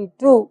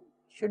 RB2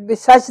 should be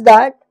such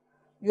that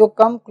you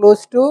come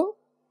close to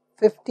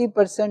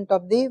 50%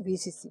 of the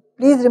VCC.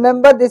 Please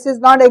remember this is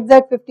not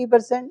exact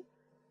 50%,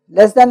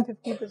 less than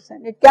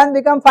 50%. It can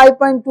become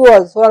 5.2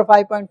 also or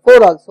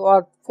 5.4 also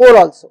or 4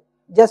 also,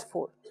 just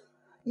 4.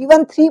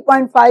 Even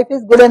 3.5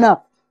 is good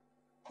enough,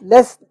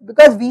 less,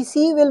 because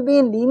VC will be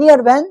in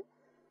linear when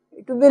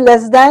it will be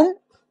less than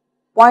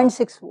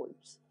 0.6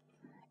 volts.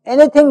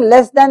 Anything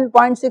less than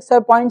 0.6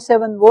 or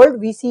 0.7 volt,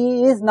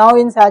 VC is now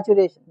in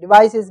saturation,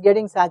 device is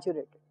getting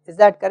saturated, is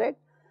that correct?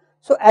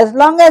 So as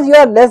long as you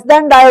are less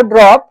than diode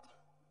drop,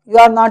 you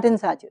are not in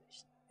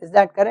saturation, is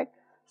that correct?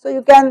 So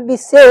you can be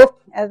safe,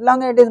 as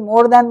long as it is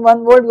more than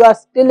 1 volt, you are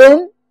still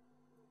in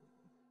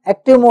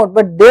active mode,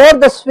 but there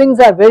the swings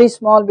are very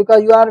small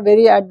because you are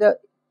very at the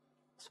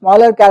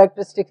smaller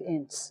characteristic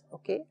ends,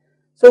 okay.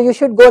 So you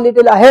should go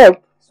little ahead,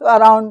 so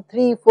around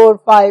 3, 4,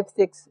 5,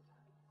 6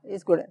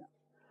 is good enough.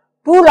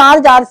 Too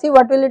large RC,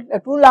 what will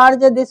it, too large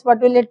this, what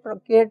will it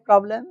create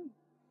problem?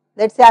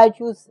 Let us say I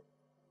choose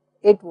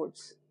 8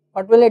 volts,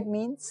 what will it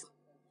means?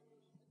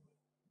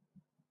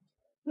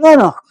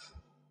 No,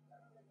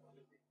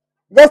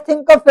 just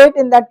think of it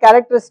in that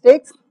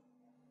characteristics.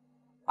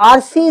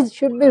 RC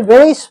should be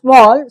very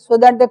small so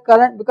that the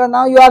current, because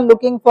now you are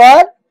looking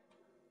for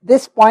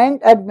this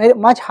point at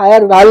much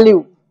higher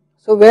value.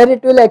 So where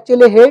it will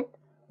actually hit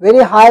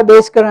very high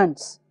base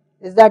currents,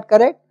 is that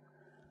correct?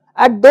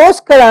 At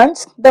those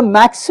currents, the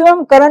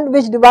maximum current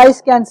which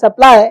device can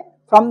supply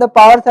from the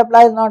power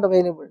supply is not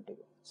available to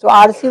you. So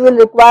RC will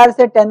require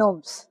say 10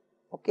 ohms,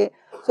 okay.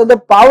 So the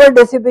power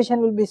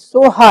dissipation will be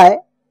so high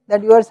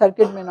that your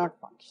circuit may not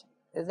function,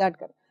 is that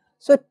correct?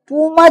 So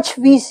too much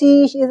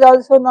VC is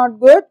also not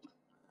good,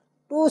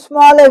 too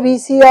small a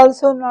VC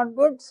also not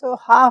good, so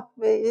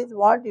halfway is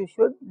what you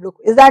should look,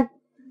 is that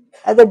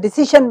as a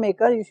decision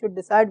maker you should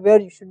decide where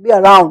you should be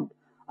around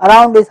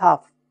is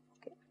half,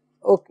 okay.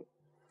 Okay.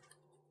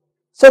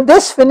 So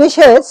this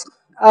finishes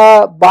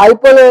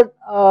bipolar,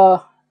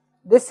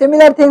 this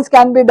similar things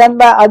can be done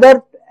by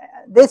other,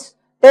 this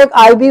take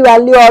IB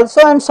value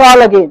also and solve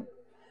again,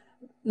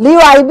 leave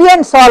IB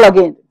and solve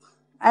again,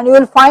 and you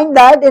will find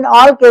that in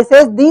all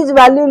cases these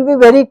values will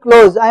be very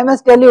close. I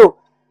must tell you,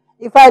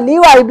 if I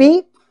leave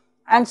IB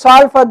and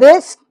solve for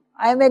this,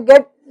 I may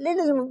get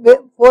little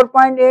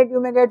 4.8,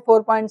 you may get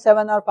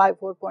 4.7 or 5,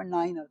 4.9 or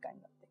kind of thing,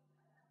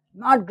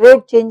 not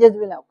great changes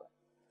will occur.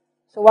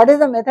 So what is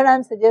the method I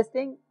am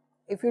suggesting?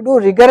 If you do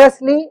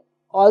rigorously,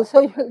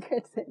 also you will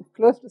get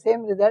close to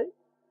same result.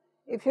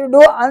 If you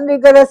do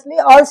unrigorously,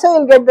 also you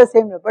will get the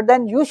same result, but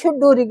then you should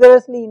do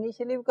rigorously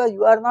initially because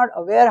you are not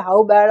aware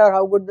how bad or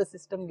how good the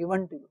system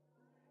given to you.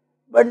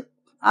 But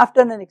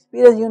after an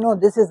experience, you know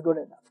this is good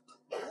enough.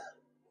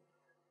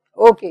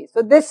 Okay,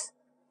 so this,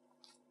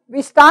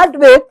 we start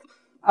with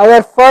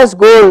our first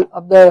goal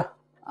of the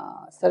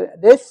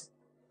this,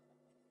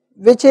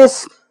 which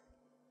is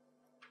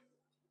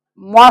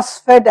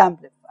MOSFET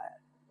amplifier.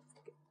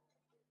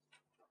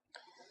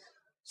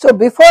 So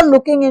before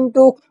looking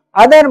into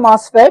other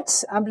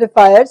MOSFETs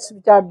amplifiers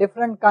which are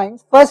different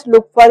kinds, first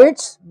look for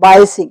its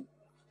biasing.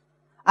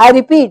 I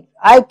repeat,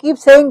 I keep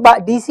saying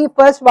DC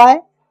first,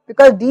 why?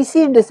 Because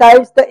DC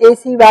decides the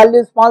AC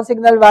values, small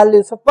signal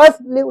values. So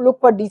first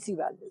look for DC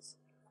values.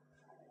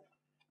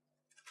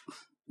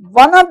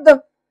 One of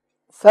the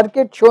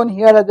circuit shown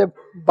here as a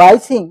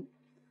biasing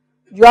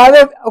you have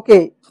a,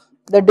 okay,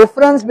 the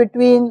difference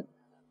between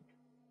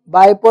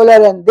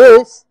bipolar and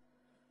this,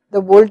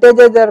 the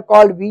voltages are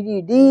called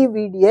VDD,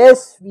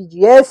 VDS,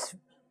 VGS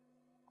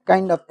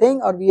kind of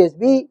thing, or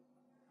VSB.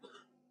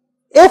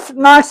 If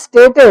not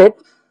stated,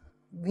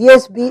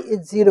 VSB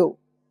is 0.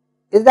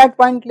 Is that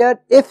point clear?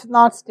 If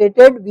not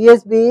stated,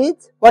 VSB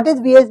is, what is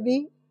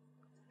VSB?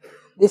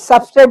 The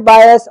substrate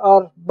bias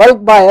or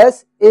bulk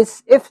bias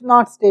is if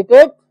not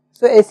stated.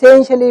 So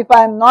essentially if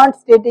I am not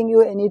stating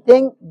you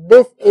anything,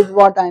 this is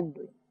what I am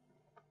doing.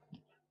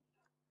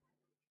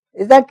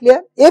 Is that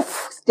clear?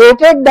 If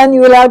stated, then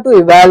you will have to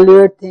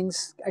evaluate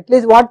things. At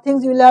least what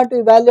things you will have to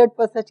evaluate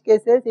for such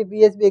cases if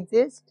VSB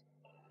exists?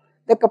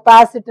 The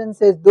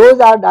capacitances, those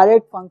are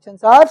direct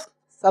functions of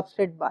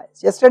substrate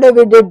bias. Yesterday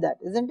we did that,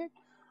 isn't it?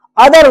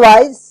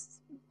 Otherwise,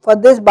 for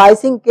this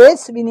biasing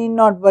case, we need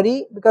not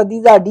worry because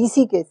these are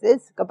DC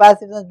cases,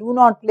 capacitance do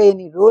not play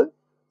any role.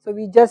 So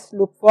we just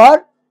look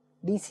for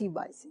DC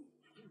biasing.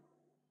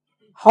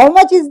 How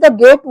much is the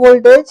gate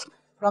voltage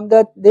from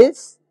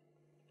this?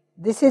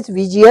 This is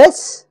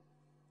VGS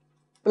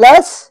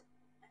plus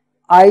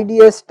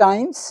IDS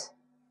times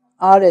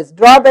RS.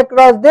 Drop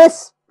across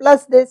this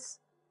plus this.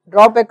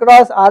 Drop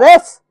across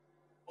RS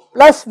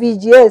plus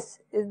VGS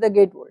is the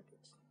gate voltage.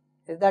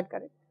 Is that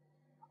correct?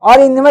 Or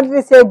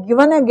invertly say,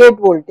 given a gate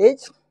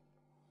voltage,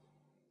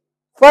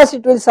 first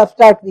it will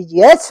subtract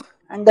VGS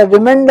and the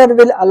remainder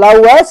will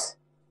allow us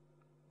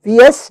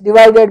Vs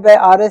divided by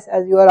Rs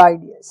as your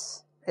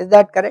IDS. Is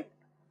that correct?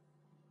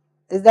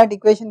 Is that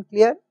equation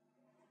clear?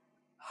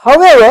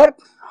 However,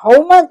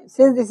 how much,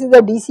 since this is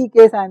a DC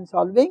case I am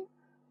solving,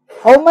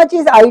 how much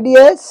is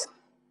IDS?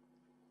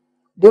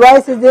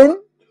 Device is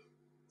in,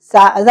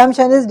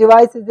 assumption is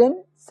device is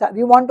in,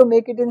 we want to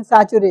make it in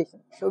saturation.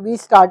 So we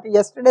started,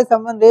 yesterday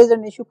someone raised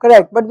an issue,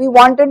 correct, but we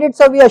wanted it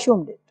so we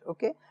assumed it,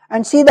 okay,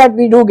 and see that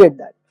we do get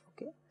that,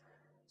 okay.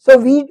 So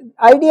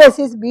IDS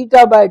is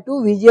beta by 2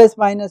 VGS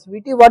minus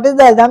VT. What is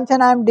the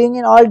assumption I am doing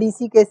in all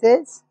DC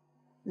cases?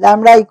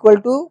 Lambda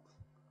equal to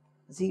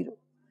 0.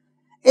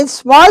 In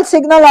small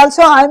signal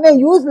also I may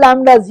use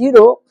lambda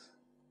 0,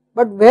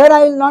 but where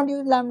I will not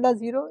use lambda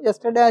 0?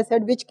 Yesterday I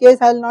said which case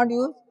I will not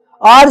use?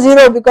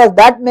 R0, because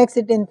that makes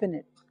it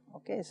infinite.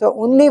 Okay, so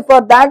only for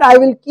that I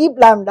will keep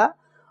lambda,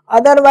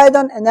 otherwise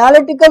on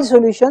analytical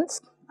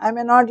solutions I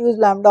may not use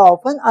lambda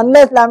often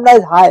unless lambda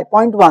is high,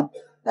 0.1,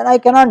 then I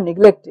cannot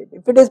neglect it.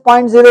 If it is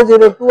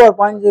 0.002 or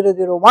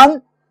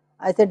 0.001,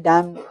 I say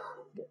damn.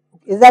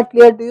 Is that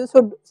clear to you?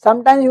 So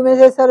sometimes you may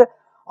say, sir,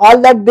 all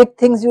that big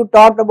things you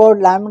talked about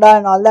lambda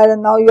and all that,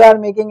 and now you are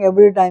making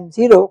every time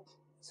 0.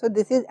 So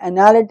this is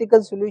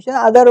analytical solution,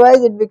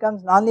 otherwise it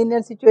becomes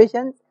nonlinear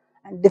situation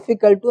and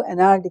difficult to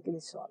analytically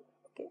solve.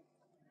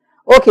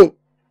 Okay,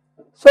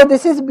 so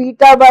this is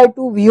beta by 2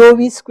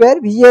 VOV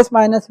square, VGS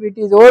minus VT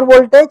is over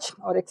voltage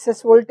or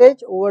excess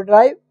voltage,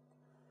 overdrive.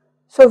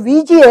 So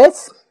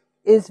VGS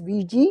is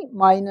VG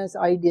minus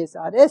IDS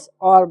RS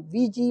or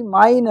VG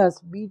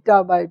minus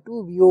beta by 2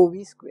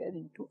 VOV square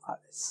into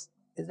RS.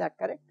 Is that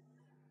correct?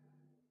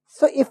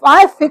 So if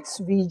I fix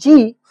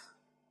VG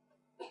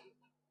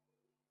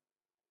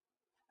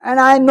and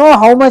I know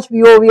how much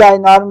VOV I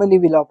normally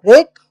will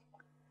operate,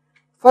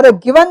 for a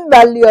given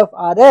value of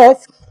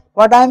RS,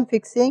 what I am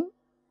fixing?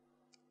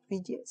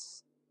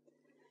 VGS.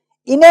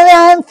 In a way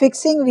I am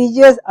fixing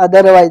VGS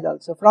otherwise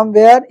also. From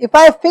where? If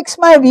I fix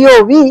my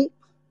VOV,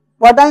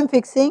 what I am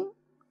fixing?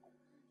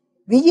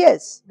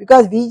 VGS,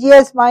 because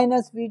VGS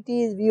minus VT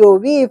is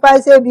VOV. If I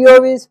say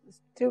VOV is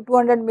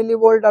 200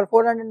 millivolt or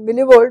 400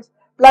 millivolts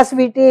plus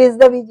VT is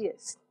the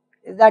VGS.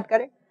 Is that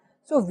correct?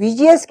 So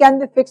VGS can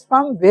be fixed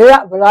from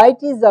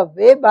varieties of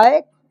way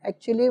by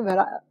actually,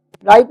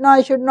 right now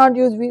I should not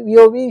use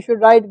VOV, you should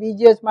write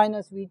VGS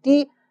minus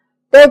VT.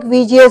 Take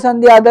VGS on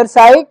the other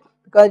side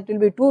because it will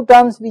be two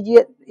terms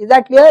VGS. Is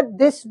that clear?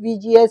 This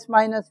VGS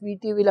minus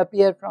VT will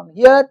appear from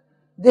here.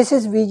 This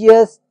is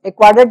VGS, a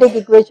quadratic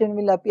equation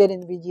will appear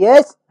in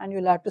VGS and you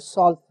will have to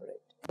solve for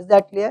it. Is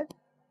that clear?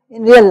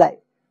 In real life.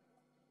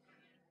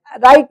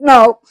 Right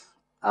now,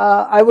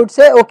 I would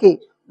say, okay,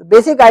 the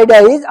basic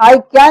idea is I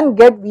can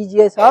get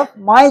VGS of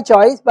my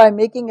choice by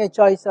making a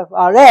choice of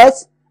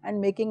RS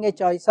and making a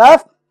choice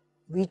of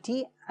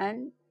VT,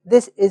 and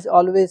this is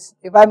always,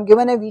 if I am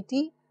given a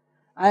VT,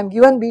 I am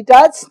given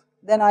betas,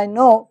 then I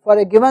know for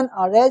a given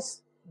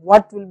RS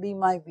what will be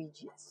my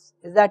VGS.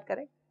 Is that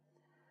correct?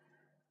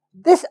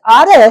 This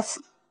RS,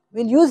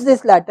 we will use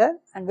this letter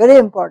and very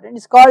important, it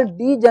is called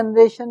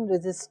degeneration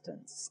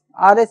resistance.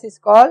 RS is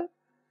called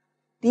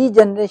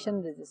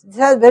degeneration resistance.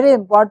 This has very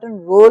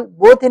important role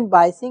both in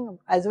biasing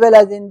as well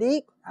as in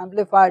the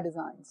amplifier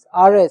designs.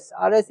 RS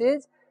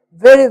is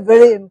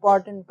very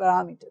important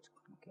parameter.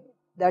 Okay.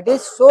 That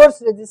is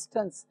source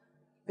resistance,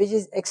 which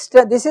is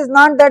extra. This is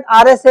not that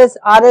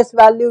RS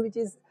value which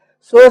is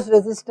source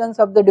resistance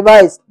of the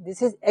device.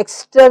 This is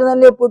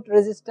externally put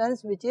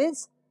resistance which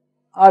is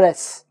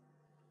RS.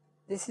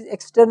 This is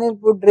external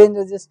put drain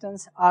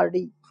resistance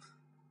RD.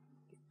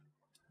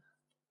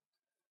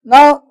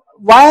 Now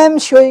why I am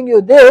showing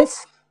you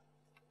this,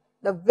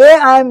 the way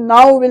I am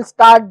now will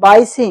start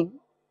biasing,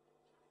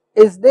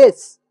 is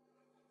this.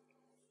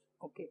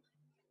 Okay.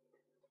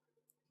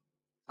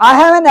 I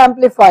have an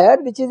amplifier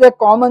which is a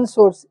common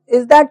source.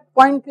 Is that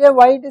point clear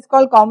why it is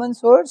called common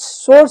source?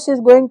 Source is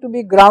going to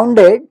be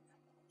grounded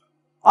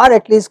or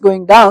at least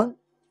going down,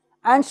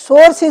 and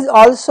source is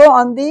also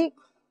on the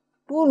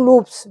two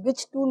loops.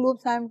 Which two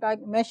loops I am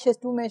talking? Meshes,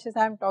 two meshes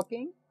I am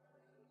talking.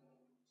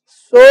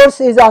 Source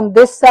is on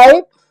this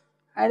side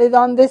and is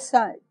on this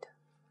side.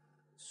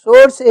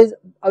 Source is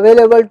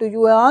available to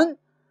you on,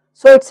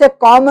 so it is a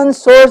common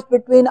source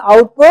between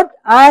output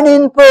and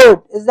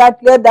input. Is that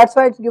clear? That is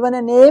why it is given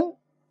a name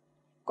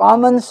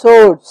common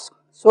source.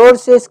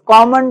 Source is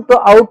common to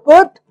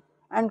output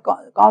and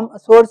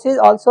source is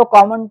also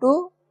common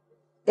to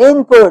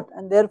input,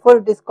 and therefore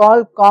it is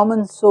called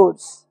common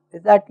source.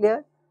 Is that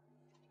clear?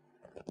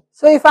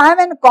 So if I have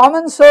a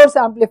common source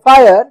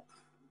amplifier,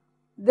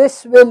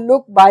 this will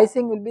look,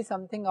 biasing will be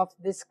something of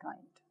this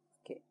kind.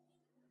 Okay.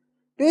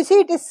 Do you see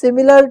it is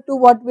similar to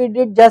what we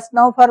did just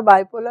now for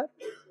bipolar?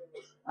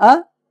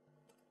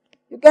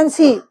 You can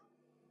see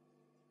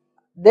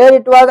there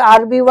it was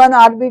RB1,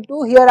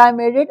 RB2, here I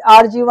made it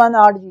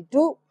RG1,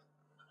 RG2.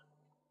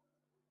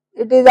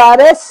 It is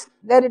RS,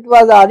 there it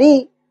was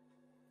RE,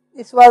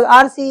 this was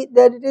RC,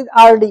 there it is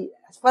RD.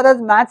 As far as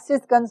maths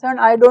is concerned,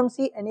 I do not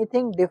see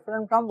anything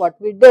different from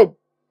what we did.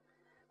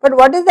 But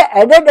what is the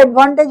added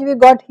advantage we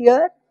got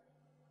here?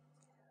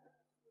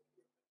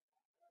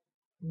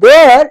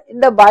 There in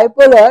the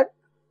bipolar,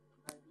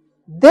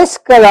 this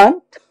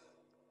current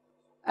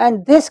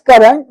and this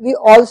current, we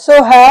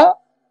also have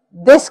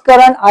this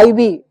current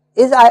IB.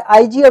 Is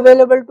IG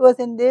available to us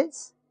in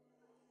this?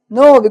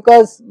 No,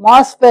 because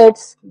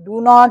MOSFETs do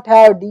not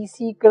have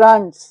DC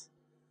currents.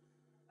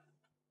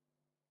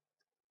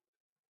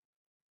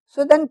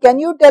 So then can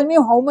you tell me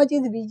how much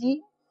is VG?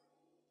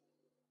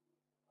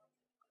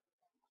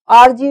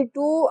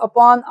 RG2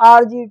 upon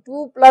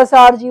RG2 plus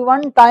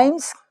RG1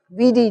 times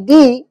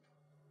VDD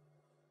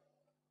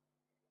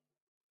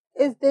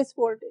is this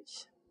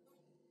voltage.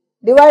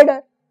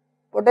 Divider,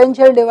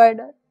 potential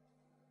divider.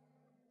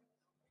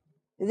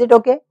 Is it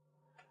okay?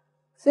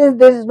 Since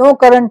there is no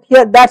current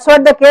here, that is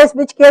what the case,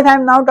 which case I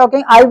am now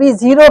talking,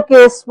 IB0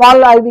 case,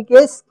 small IB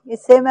case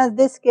is same as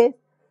this case.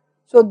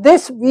 So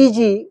this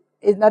VG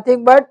is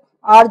nothing but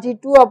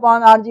RG2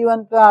 upon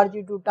RG1 plus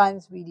RG2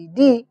 times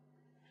VDD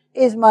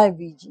is my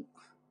VG.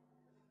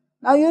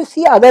 Now you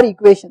see other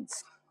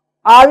equations.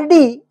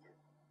 RD,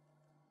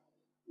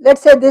 let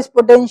us say this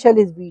potential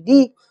is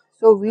VD,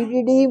 so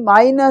VDD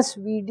minus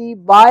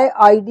VD by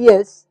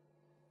IDS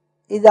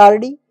is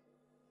RD.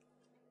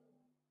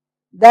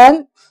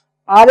 Then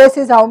RS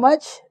is how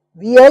much?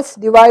 VS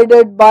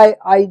divided by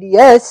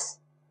IDS.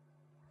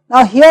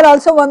 Now here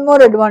also one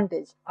more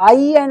advantage,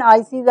 IE and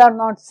ICs are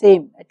not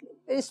same,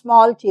 very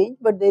small change,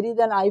 but there is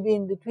an IB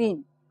in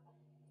between.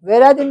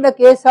 Whereas in the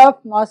case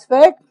of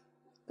MOSFET,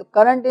 the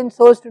current in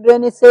source to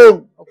drain is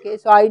same, okay.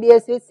 So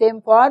IDS is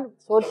same for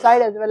source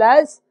side as well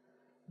as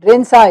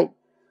drain side.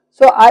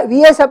 So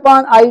VS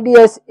upon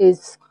IDS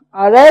is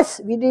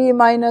RS, VD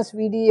minus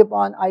VD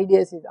upon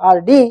IDS is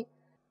RD.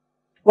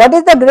 What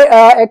is the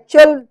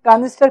actual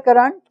transistor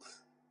current?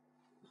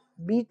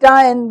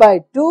 Beta n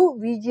by 2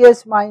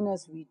 VGS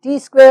minus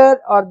VT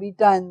square or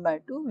beta n by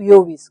 2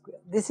 VOV square.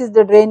 This is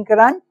the drain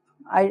current,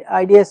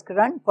 IDS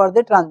current for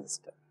the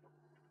transistor.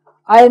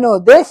 I know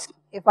this,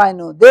 if I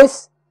know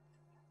this,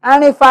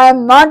 and if I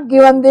am not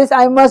given this,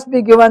 I must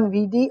be given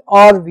VD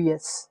or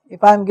VS.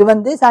 If I am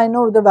given this, I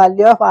know the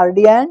value of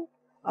RD and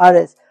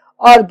RS,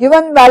 or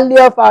given value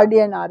of RD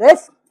and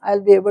RS, I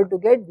will be able to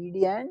get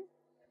VD and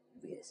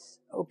VS.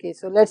 Okay,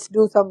 so let us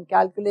do some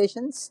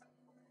calculations.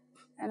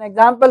 An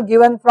example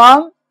given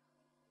from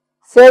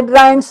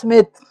Cedra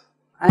Smith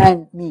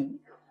and me.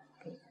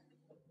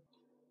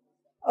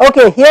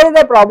 Okay, here is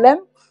the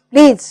problem.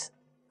 Please,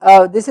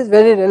 this is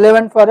very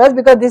relevant for us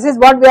because this is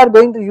what we are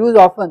going to use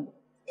often.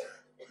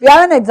 We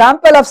have an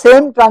example of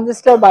same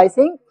transistor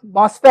biasing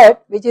MOSFET,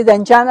 which is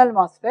N-channel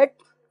MOSFET.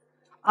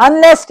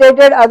 Unless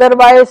stated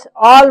otherwise,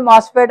 all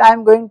MOSFET I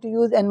am going to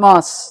use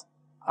NMOS.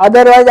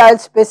 Otherwise, I will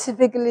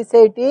specifically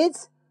say it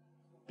is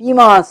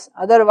PMOS.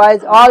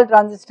 Otherwise, all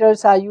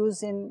transistors are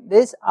used in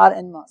this are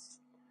NMOS.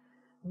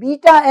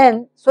 Beta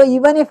N, so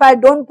even if I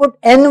do not put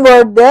N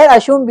word there,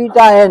 assume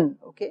beta N,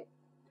 okay.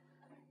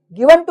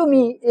 Given to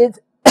me is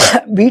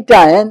beta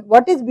N.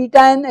 What is beta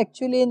N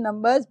actually in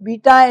numbers?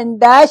 Beta N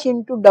dash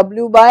into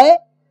W by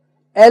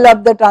L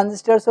of the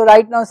transistor. So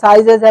right now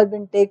sizes have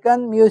been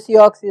taken, mu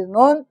Cox is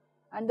known,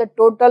 and the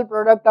total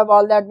product of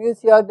all that mu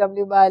Cox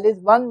W by L is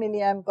 1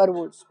 milliamp per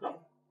volt square.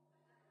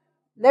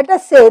 Let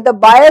us say the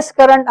bias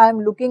current I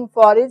am looking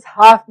for is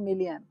half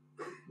milliamp.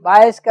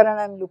 Bias current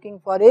I am looking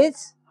for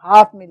is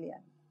half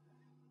milliamp.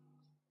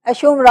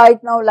 Assume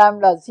right now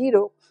lambda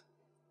 0,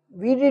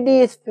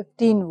 VDD is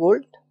 15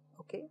 volt,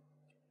 okay,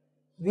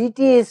 VT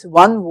is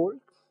 1 volt,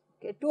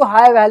 okay, too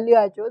high value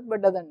I chose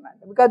but does not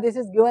matter because this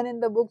is given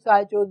in the book, so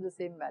I chose the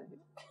same value.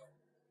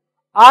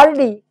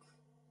 RD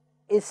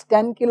is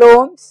 10 kilo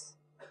ohms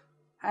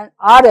and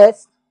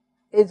RS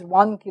is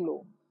 1 kilo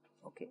ohm,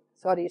 okay,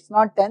 sorry it is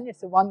not 10, it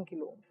is 1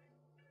 kilo ohm.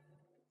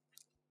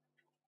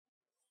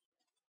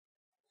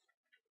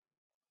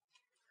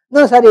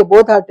 No, sorry,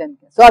 both are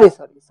 10K. Sorry,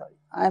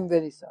 I am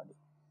very sorry.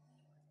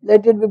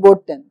 Let it be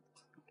both 10.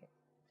 Okay.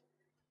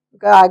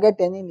 Because I get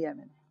 10 in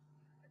Yemen.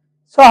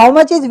 So how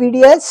much is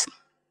VDS?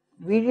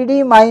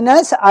 VDD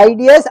minus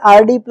IDS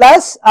RD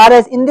plus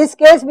RS. In this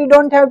case, we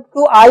don't have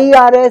to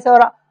IRS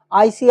or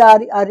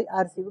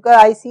ICRC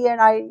because IC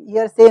and I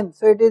here same.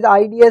 So it is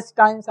IDS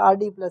times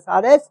RD plus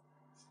RS.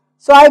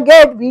 So I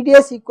get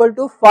VDS equal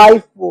to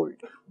 5 volt.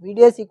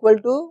 VDS equal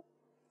to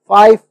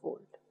 5 volt.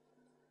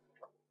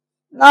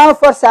 Now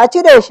for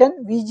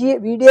saturation,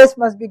 VDS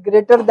must be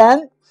greater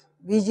than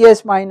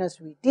VGS minus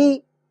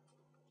VT.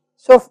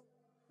 So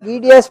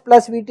VDS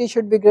plus VT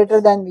should be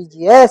greater than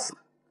VGS.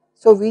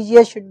 So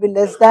VGS should be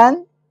less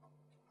than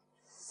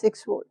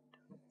 6 volt.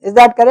 Is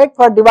that correct?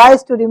 For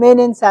device to remain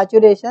in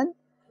saturation,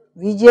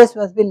 VGS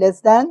must be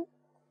less than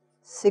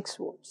 6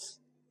 volts.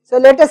 So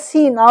let us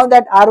see now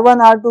that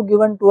R1, R2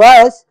 given to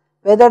us,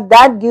 whether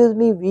that gives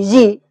me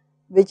VG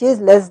which is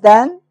less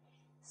than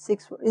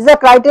 6 volts. Is the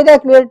criteria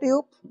clear to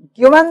you?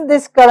 Given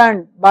this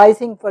current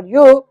biasing for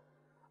you,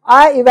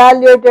 I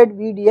evaluated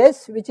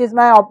VDS, which is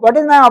my, what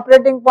is my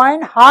operating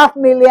point? Half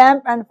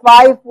milliamp and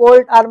 5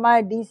 volt are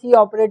my DC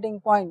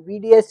operating point.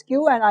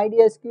 VDSQ and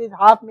IDSQ is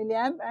half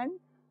milliamp and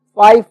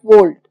 5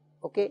 volt.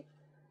 Okay.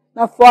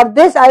 Now for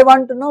this I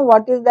want to know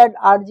what is that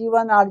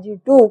RG1,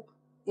 RG2,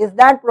 is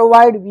that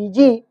provide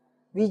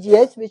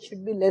VGS which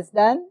should be less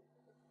than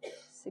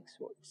 6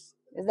 volts.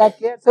 Is that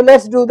clear? So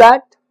let's do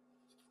that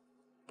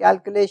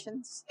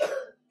calculations.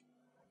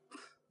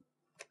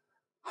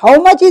 How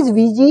much is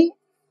VG?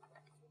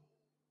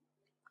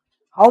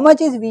 How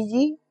much is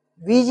VG?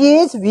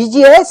 VG is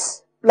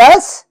VGS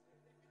plus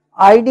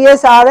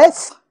IDS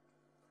RS.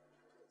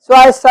 So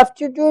I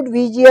substitute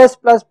VGS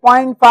plus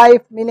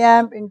 0.5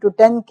 milliamp into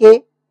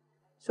 10K.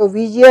 So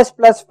VGS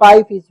plus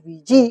 5 is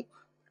VG.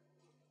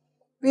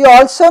 We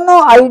also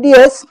know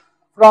IDS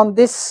from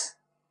this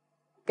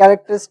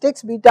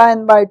characteristics beta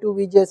n by 2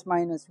 VGS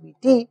minus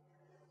VT.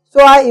 So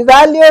I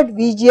evaluate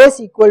VGS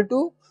equal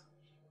to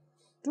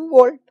 2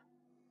 volt.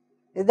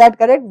 Is that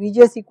correct?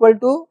 VGS equal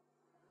to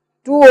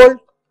 2 volt.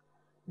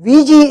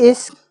 VG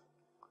is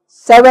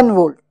 7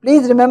 volt.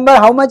 Please remember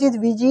how much is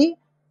VG?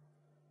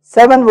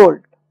 7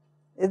 volt.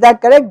 Is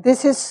that correct?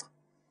 This is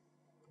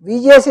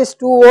VGS is 2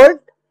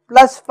 volt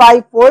plus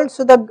 5 volt.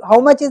 So the how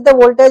much is the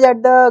voltage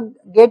at the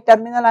gate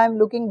terminal I am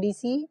looking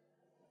DC?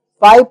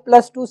 5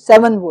 plus 2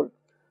 7 volt.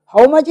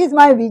 How much is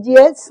my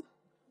VGS?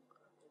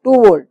 2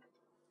 volt.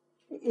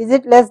 Is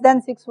it less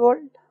than 6 volt?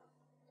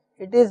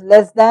 It is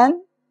less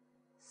than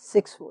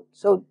 6 volt.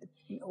 So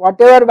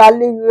whatever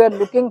value you are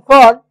looking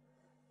for,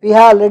 we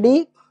have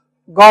already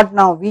got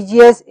now.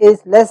 VGS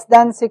is less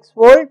than 6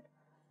 volt,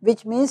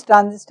 which means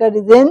transistor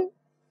is in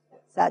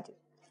saturation.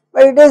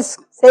 But it is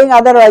saying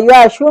otherwise. You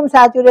assume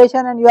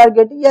saturation and you are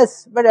getting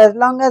yes, but as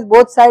long as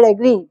both sides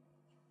agree,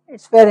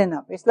 it's fair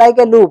enough. It's like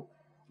a loop.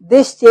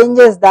 This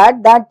changes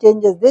that, that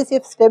changes this.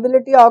 If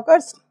stability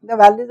occurs, the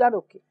values are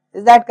okay.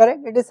 Is that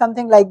correct? It is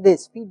something like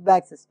this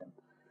feedback system.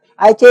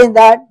 I change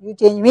that, you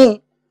change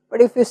me,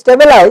 but if you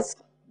stabilize,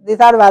 these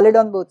are valid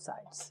on both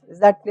sides. Is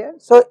that clear?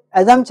 So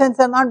assumptions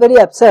are not very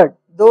absurd,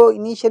 though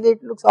initially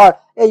it looks odd.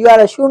 Hey, you are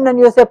assumed and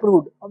you say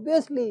proved.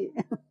 Obviously.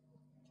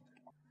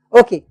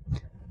 Okay.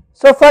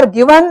 So for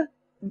given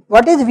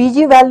what is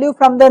VG value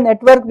from the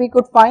network we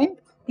could find.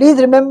 Please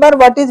remember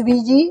what is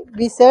VG.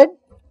 We said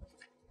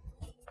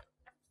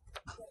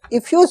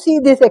if you see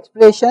this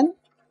expression,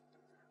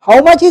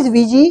 how much is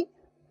VG?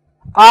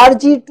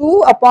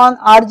 RG2 upon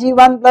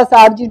RG1 plus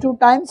RG2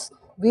 times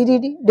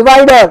VDD,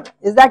 divider.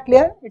 Is that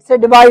clear? It's a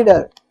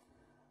divider.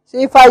 So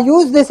if I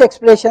use this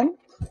expression,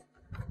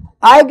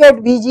 I get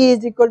VG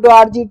is equal to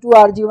RG2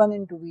 RG1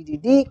 into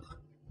VDD.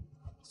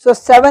 So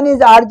 7 is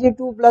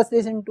RG2 plus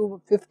this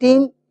into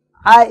 15.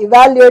 I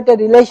evaluate a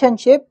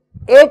relationship,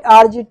 8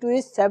 RG2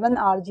 is 7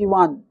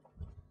 RG1.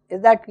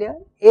 Is that clear?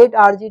 8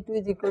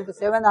 RG2 is equal to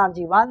 7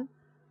 RG1.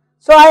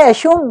 So I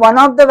assume one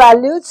of the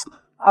values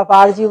of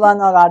RG1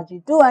 or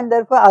RG2 and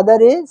therefore other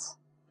is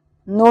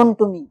known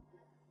to me.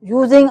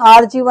 Using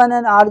RG1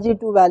 and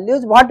RG2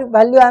 values, what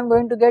value I am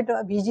going to get?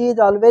 VG is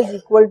always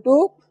equal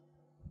to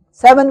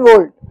 7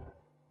 volt.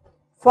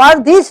 For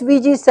this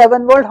VG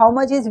 7 volt, how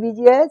much is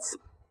VGS?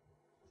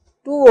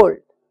 2 volt.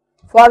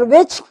 For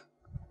which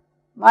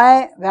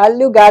my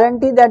value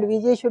guarantee that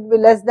VG should be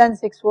less than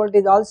 6 volt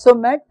is also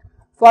met.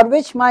 For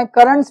which my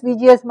currents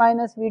VGS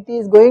minus VT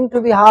is going to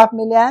be half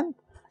milliamp.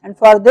 And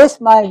for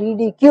this my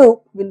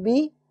VDQ will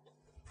be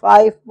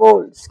 5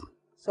 volts.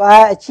 So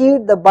I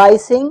achieved the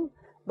biasing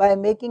by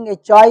making a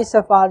choice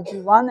of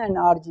RG1 and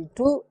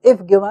RG2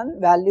 if given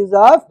values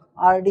of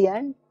RD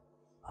and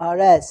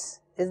RS.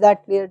 Is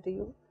that clear to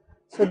you?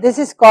 So this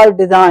is called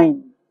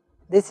design.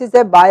 This is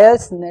a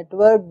bias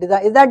network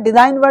design. Is that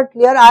design word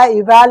clear? I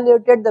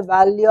evaluated the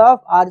value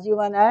of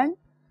RG1 and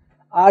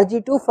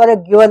RG2 for a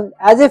given,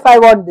 as if I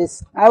want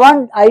this. I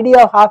want ID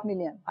of half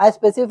million. I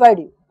specified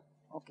you.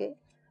 Okay.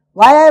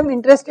 Why I am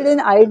interested in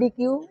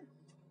IDQ?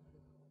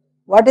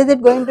 What is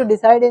it going to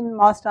decide in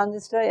MOS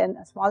transistor and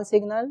small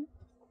signal?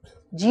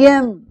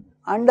 GM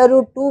under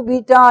root 2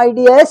 beta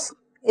IDS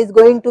is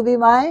going to be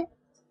my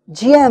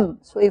GM.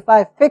 So if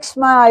I fix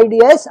my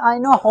IDS, I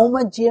know how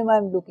much GM I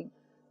am looking.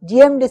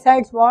 GM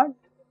decides what?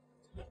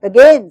 The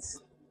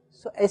gains.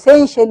 So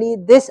essentially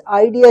this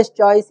IDS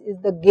choice is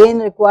the gain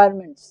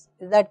requirements.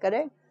 Is that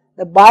correct?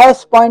 The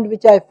bias point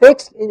which I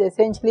fixed is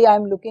essentially I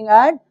am looking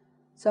at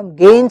some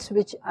gains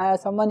which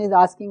someone is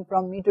asking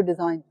from me to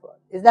design for.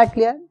 Is that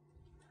clear?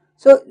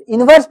 So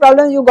inverse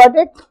problem, you got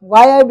it?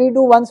 Why we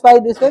do 1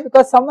 5 this way?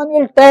 Because someone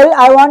will tell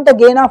I want a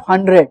gain of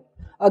 100,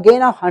 a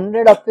gain of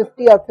 100 or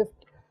 50 or 50.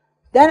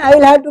 Then I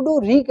will have to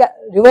do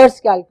reverse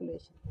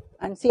calculation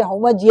and see how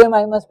much GM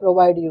I must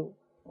provide you,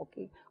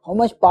 okay, how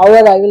much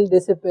power I will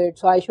dissipate,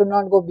 so I should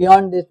not go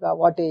beyond this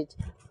wattage.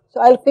 So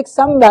I will fix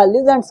some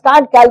values and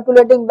start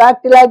calculating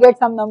back till I get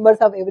some numbers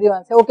of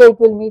everyone, say okay it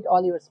will meet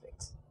all your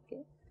specs.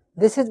 Okay.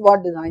 This is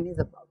what design is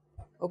about.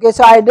 Okay,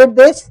 so I did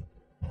this.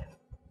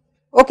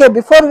 Okay,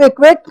 before we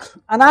quit,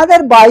 another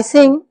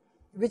biasing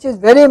which is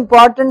very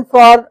important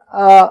for,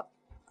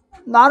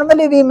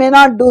 normally we may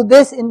not do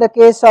this in the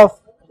case of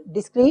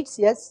discretes,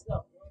 yes.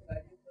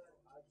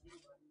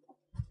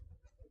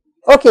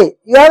 Okay,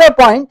 you have a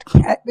point,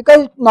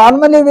 because it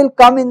normally will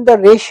come in the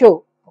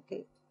ratio.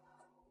 Okay,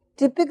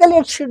 typically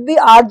it should be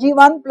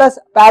Rg1 plus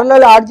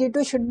parallel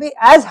Rg2 should be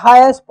as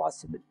high as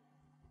possible.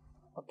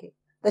 Okay,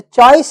 the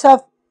choice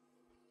of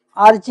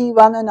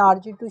Rg1 and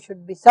Rg2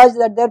 should be such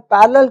that their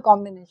parallel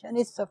combination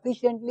is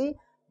sufficiently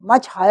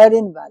much higher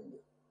in value.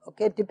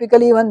 Okay,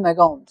 typically even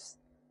mega ohms.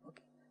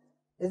 Okay,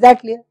 is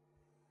that clear?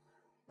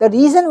 The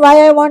reason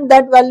why I want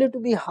that value to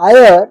be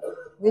higher,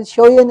 will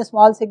show you in a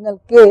small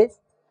signal case,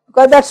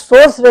 because that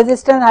source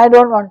resistance I do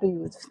not want to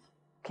use.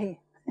 Okay,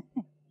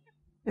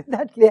 is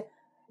that clear?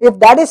 If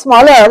that is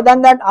smaller,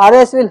 then that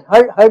RS will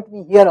hurt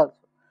me here also.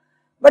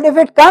 But if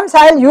it comes,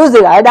 I will use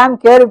it. I don't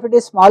care if it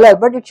is smaller,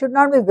 but it should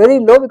not be very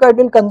low because it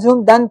will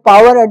consume then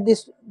power at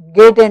this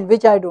gate end,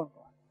 which I don't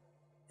want.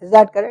 Is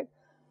that correct?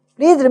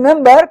 Please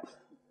remember,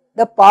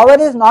 the power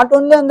is not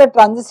only on the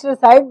transistor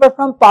side, but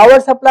from power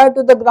supply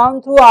to the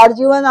ground through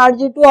Rg1,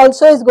 Rg2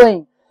 also is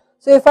going.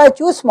 So if I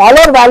choose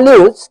smaller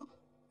values,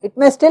 it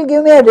may still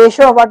give me a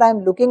ratio of what I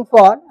am looking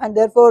for, and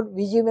therefore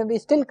Vg may be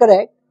still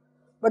correct,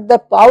 but the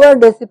power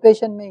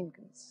dissipation may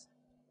increase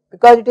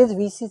because it is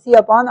Vcc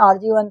upon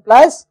Rg1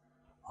 plus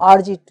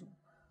Rg2,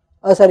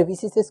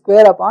 Vcc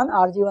square upon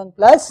Rg1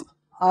 plus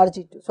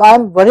Rg2. So I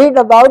am worried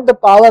about the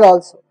power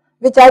also,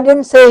 which I did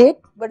not say it,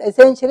 but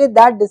essentially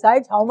that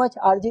decides how much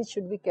Rg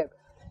should be kept.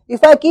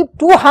 If I keep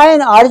too high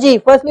in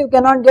Rg, firstly you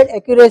cannot get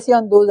accuracy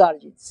on those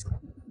Rgs.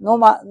 No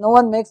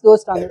one makes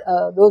those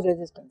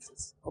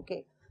resistances.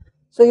 Okay,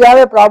 so you have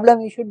a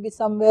problem. You should be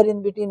somewhere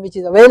in between, which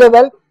is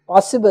available,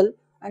 possible,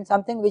 and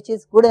something which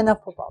is good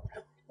enough for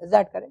power. Is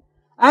that correct?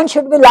 And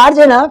should be large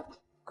enough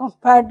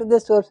compared to the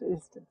source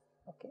resistance.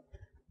 Okay,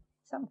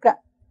 some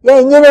ये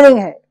engineering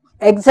है,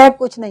 exact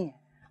कुछ नहीं है,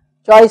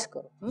 choice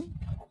करो.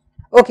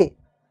 Okay,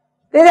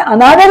 there is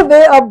another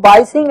way of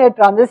biasing a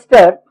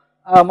transistor,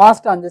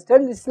 MOS transistor.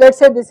 Let's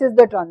say this is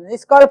the transistor.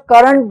 It's called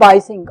current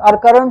biasing or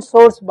current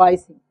source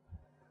biasing.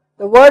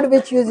 The word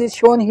which is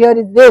shown here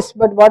is this,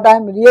 but what I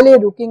am really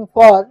looking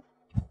for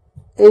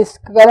is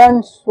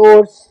current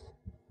source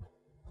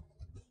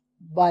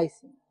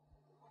biasing.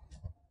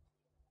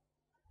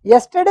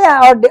 Yesterday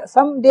or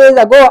some days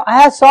ago,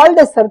 I have solved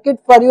a circuit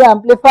for you,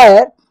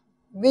 amplifier,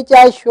 which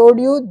I showed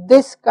you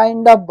this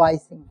kind of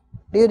biasing.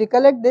 Do you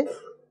recollect this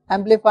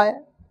amplifier?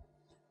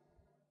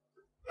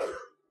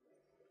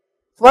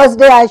 First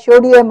day I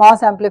showed you a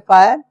MOS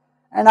amplifier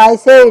and I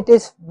say it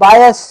is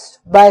biased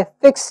by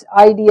fixed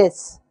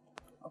IDS.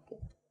 Okay.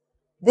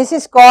 This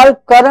is called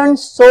current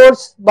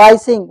source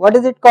biasing. What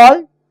is it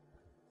called?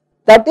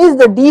 That is,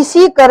 the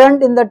DC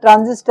current in the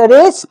transistor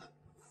is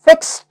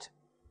fixed,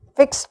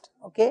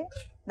 okay.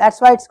 That is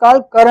why it is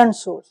called current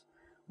source.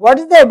 What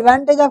is the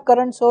advantage of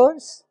current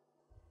source?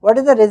 What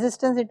is the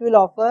resistance it will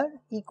offer?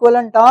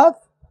 Equivalent of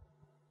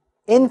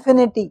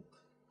infinity.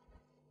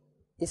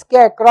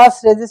 इसके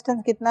across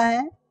resistance कितना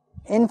है?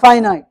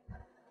 Infinite.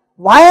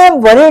 Why I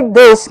am worried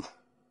this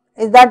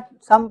is that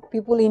some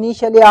people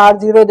initially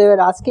R0 they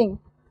were asking,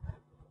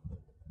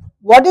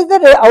 what is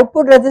the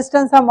output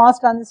resistance of MOS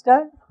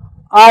transistor?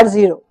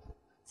 R0.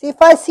 See, if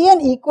I see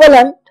an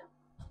equivalent,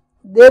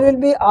 there will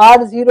be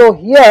R0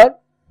 here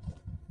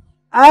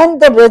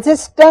and the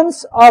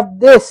resistance of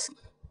this,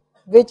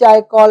 which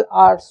I call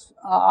R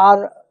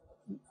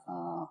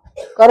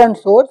current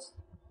source,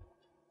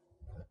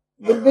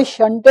 will be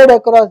shunted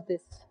across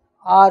this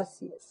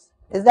RCS.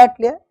 Is that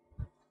clear?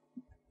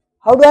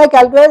 How do I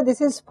calculate?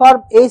 This is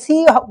for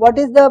AC. What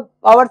is the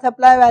power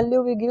supply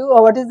value we give,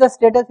 or what is the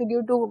status we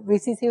give to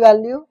VCC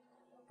value?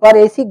 For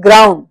AC,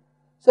 ground.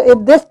 So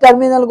if this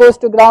terminal goes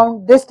to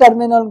ground, this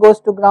terminal goes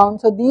to ground.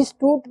 So these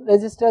two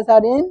resistors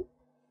are in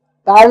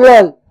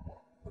parallel.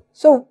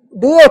 So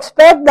do you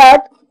expect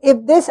that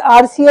if this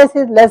RCS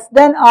is less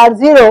than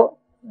R0,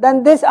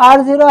 then this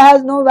R0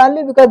 has no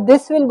value because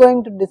this will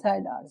going to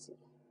decide R0.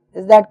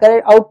 Is that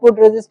correct? Output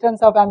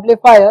resistance of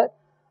amplifier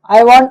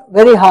I want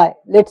very high,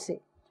 let us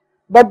say,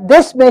 but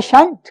this may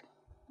shunt.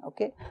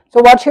 Okay.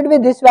 So what should be,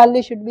 this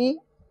value should be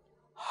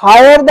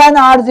higher than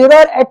R0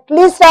 or at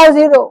least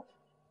R0,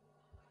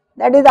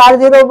 that is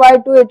R0 by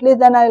 2 at least,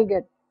 then I will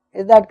get,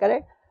 is that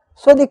correct?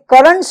 So the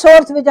current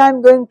source which I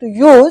am going to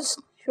use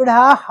should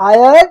have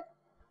higher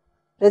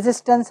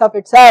resistance of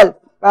itself,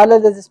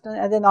 parallel resistance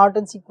as a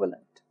Norton's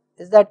equivalent,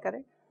 is that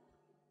correct?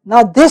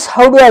 Now this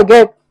how do I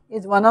get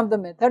is one of the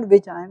method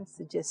which I am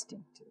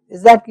suggesting to you.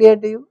 Is that clear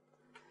to you?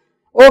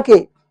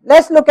 Okay, let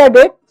us look at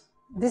it.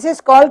 This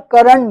is called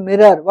current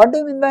mirror. What do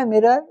you mean by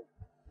mirror?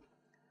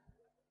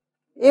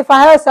 If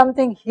I have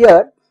something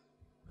here,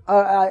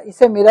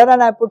 it's a mirror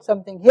and I put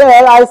something here,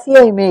 I see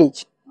an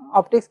image.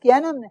 Optics किया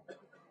है ना हमने.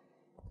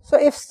 So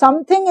if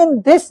something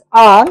in this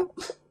arm,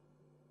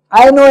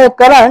 I know a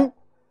current,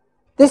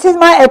 this is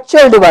my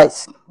actual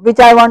device which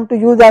I want to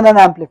use as an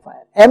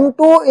amplifier.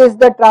 M2 is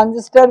the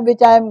transistor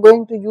which I am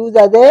going to use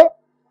as a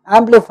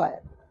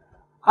amplifier.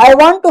 I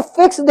want to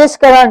fix this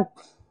current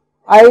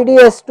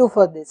IDS2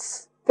 for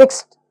this,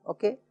 fixed,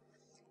 okay.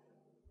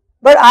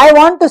 But I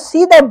want to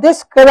see that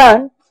this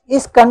current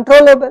is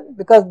controllable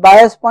because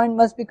bias point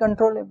must be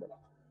controllable.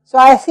 So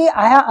I see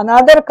I have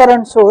another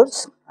current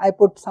source I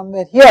put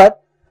somewhere here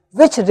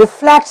which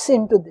reflects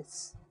into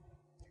this.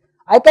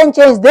 I can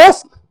change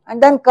this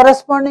and then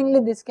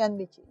correspondingly this can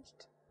be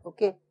changed,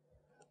 okay.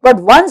 But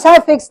once I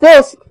fix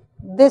this,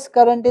 this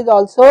current is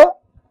also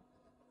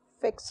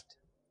fixed.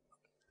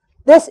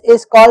 This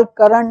is called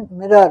current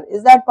mirror.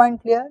 Is that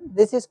point clear?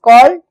 This is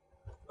called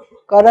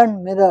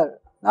current mirror.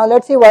 Now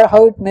let us see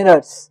how it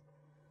mirrors.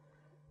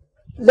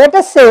 Let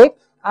us say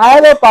I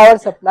have a power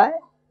supply,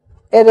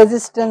 a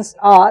resistance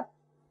R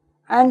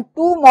and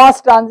two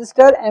MOS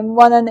transistor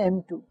M1 and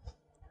M2,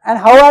 and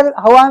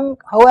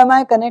how am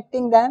I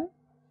connecting them?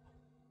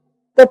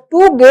 The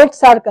two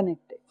gates are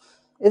connected.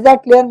 Is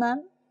that clear,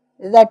 ma'am?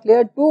 Is that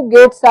clear? Two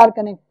gates are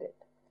connected.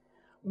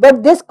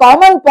 But this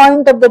common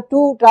point of the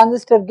two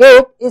transistor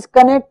gate is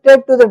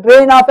connected to the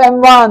drain of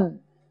M1.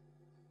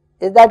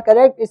 Is that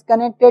correct? It is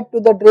connected to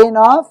the drain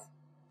of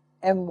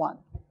M1.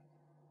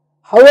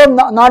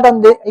 However, not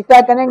on the, if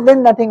I connect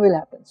then nothing will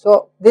happen.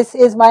 So this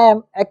is my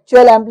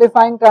actual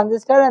amplifying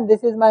transistor and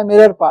this is my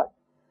mirror part.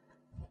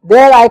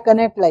 There I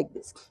connect like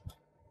this.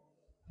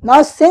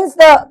 Now since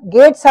the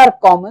gates are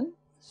common,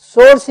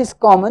 source is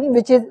common,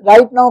 which is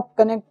right now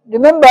connect.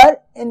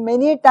 Remember, in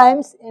many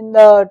times in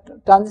the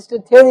transistor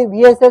theory,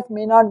 VSS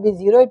may not be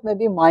 0, it may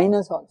be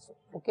minus also,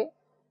 okay.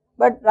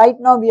 But right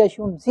now we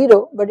assume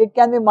 0, but it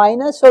can be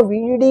minus. So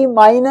VDD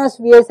minus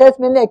VSS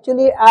means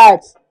actually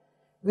adds.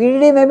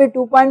 VDD may be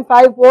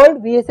 2.5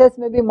 volt, VSS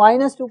may be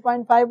minus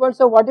 2.5 volts.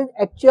 So what is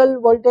actual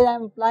voltage I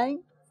am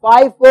applying?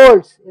 5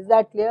 volts. Is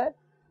that clear?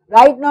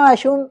 Right now I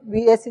assume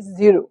VS is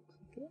 0.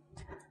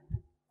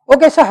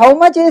 Okay, so how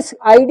much is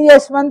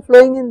IDS1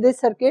 flowing in this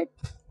circuit?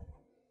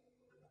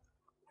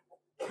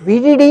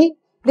 VDD,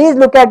 please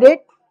look at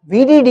it,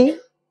 VDD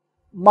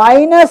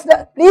minus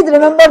the, please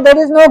remember there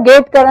is no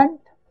gate current.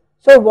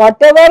 So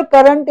whatever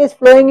current is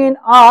flowing in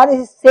R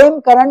is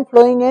same current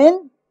flowing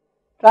in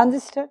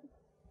transistor.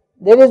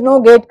 There is no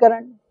gate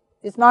current.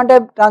 It is not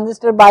a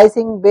transistor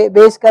biasing,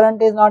 base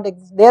current is not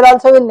exist. There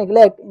also will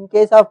neglect, in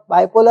case of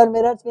bipolar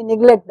mirrors we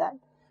neglect that.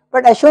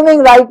 But assuming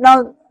right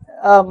now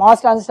MOS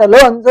transistor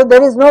alone, so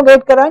there is no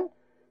gate current,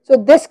 so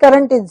this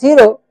current is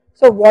 0,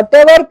 so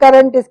whatever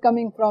current is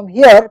coming from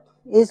here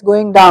is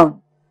going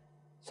down.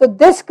 So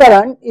this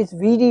current is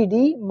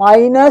VDD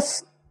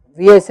minus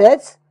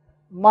VSS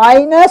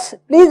minus,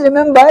 please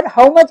remember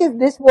how much is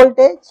this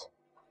voltage?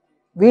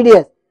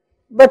 VDS,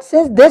 but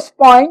since this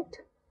point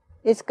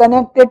is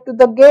connected to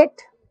the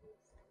gate,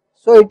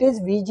 so it is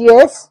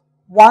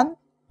VGS1,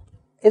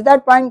 is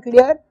that point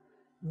clear?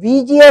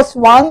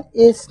 VGS1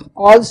 is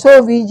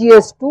also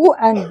VGS2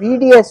 and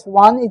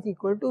VDS1 is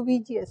equal to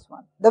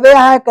VGS1, the way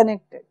I have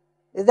connected,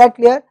 is that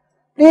clear?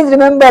 Please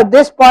remember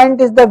this point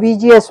is the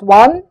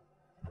VGS1,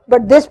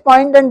 but this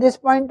point and this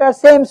point are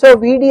same, so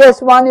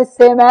VDS1 is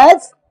same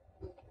as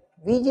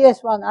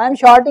VGS1, I am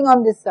shorting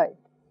on this side,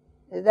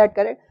 is that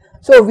correct?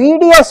 So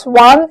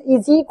VDS1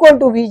 is equal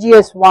to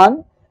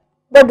VGS1,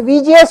 but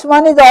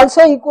VGS1 is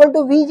also equal to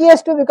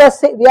VGS2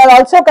 because we are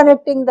also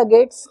connecting the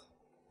gates,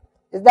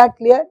 is that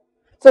clear?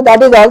 So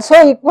that is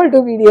also equal to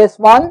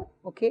VDS1,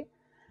 okay,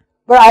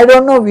 but I do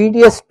not know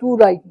VDS2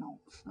 right now.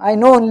 I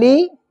know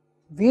only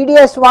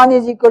VDS1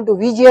 is equal to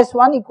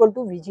VGS1 equal to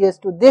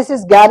VGS2. This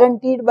is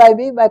guaranteed by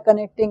me by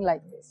connecting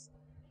like this.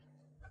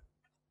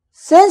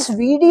 Since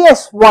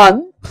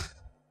VDS1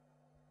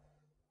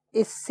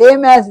 is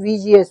same as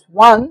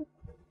VGS1,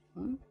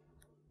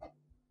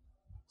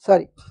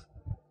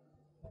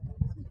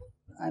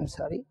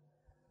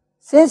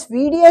 since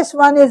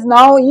VDS1 is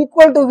now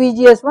equal to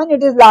VGS1,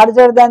 it is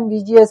larger than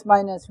VGS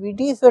minus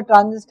VT, so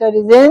transistor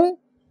is in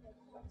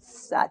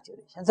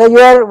saturation. So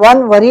your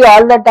one worry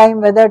all the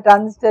time whether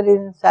transistor is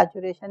in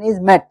saturation is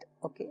met,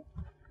 okay.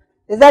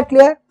 Is that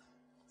clear?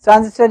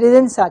 Transistor is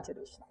in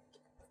saturation.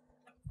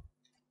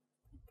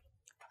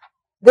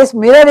 This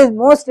mirror is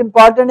most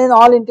important in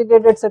all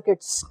integrated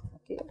circuits,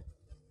 okay.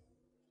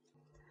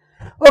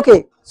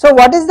 Okay, so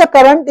what is the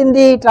current in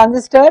the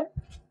transistor?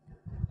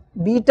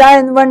 Beta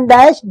N1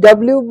 dash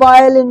W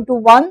by L into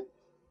 1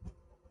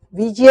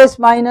 VGS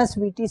minus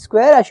VT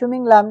square,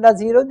 assuming lambda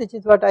 0, which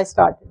is what I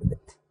started with.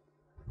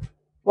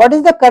 What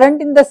is the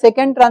current in the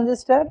second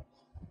transistor?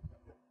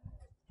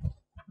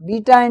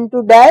 Beta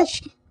into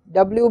dash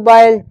W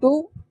by L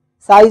 2,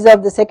 size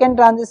of the second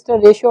transistor,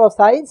 ratio of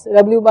size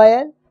W by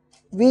L,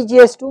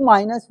 VGS2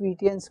 minus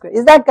VTN square.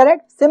 Is that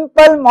correct?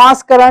 Simple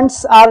mass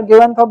currents are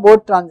given for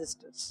both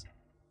transistors.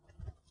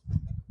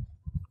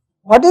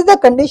 What is the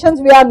conditions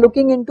we are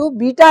looking into?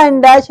 Beta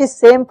n dash is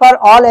same for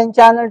all n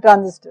channel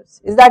transistors.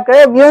 Is that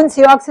correct? Mu and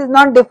Cox is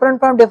not different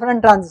from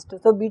different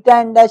transistors. So beta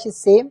n dash is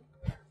same.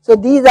 So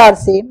these are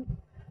same.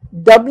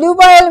 W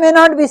by L may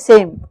not be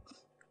same.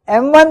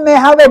 M1 may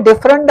have a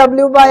different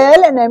W by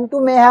L and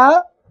M2 may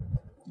have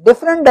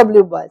different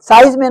W by L.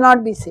 Size may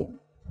not be same.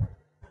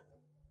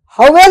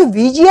 However,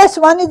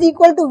 VGS1 is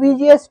equal to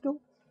VGS2.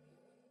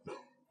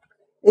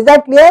 Is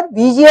that clear?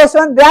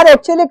 VGS1, they are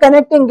actually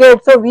connecting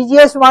gates. So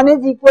VGS1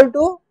 is equal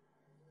to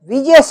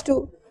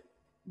VGS2.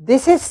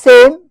 This is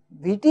same,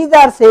 VTs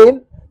are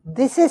same,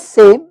 this is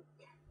same.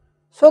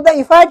 So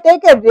if I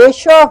take a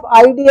ratio of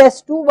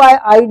IDS2 by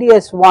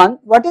IDS1,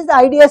 what is the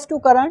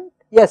IDS2 current?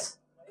 Yes.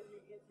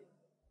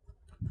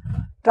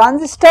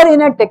 Transistor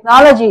in a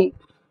technology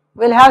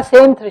will have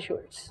same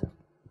thresholds.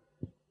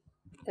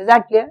 Is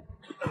that clear?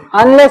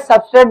 Unless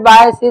substrate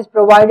bias is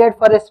provided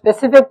for a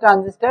specific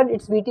transistor,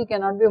 its VT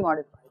cannot be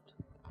modified.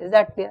 Is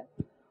that clear?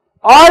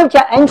 All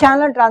n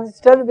channel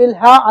transistor will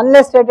have,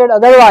 unless stated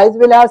otherwise,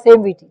 will have same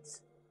VTs.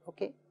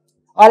 Okay,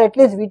 or at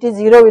least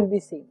VT0 will be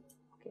same.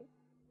 Okay,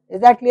 is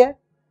that clear?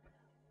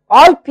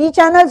 All P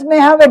channels may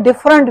have a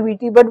different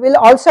VT, but will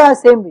also have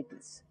same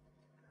VTs.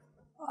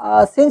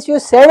 Since you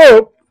said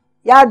it,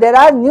 yeah, there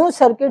are new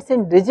circuits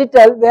in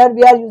digital where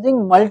we are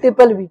using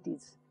multiple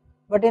VTs,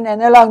 but in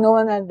analog no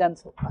one has done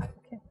so far.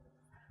 Okay.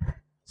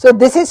 So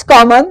this is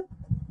common,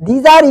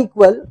 these are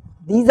equal,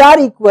 these are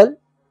equal.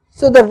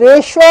 So the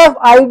ratio of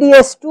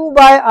IDS2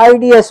 by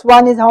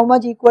IDS1 is how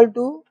much equal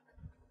to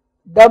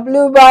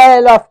W by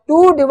L of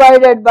 2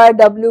 divided by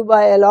W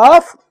by L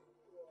of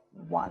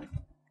 1.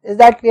 Is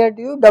that clear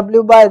to you?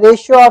 W by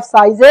ratio of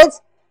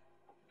sizes.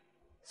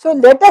 So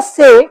let us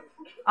say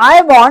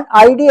I want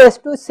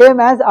IDS2 same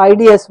as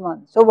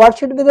IDS1. So what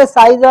should be the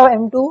size of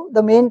M2,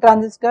 the main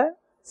transistor?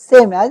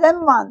 Same as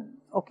M1.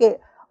 Okay.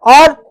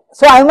 Or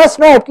so I must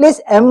know at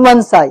least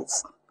M1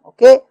 size.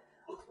 Okay.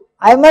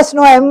 I must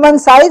know M1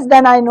 size,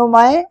 then I know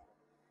my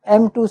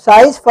M2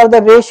 size for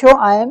the ratio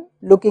I am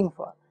looking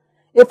for.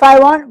 If I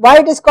want, why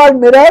it is called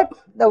mirror?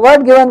 The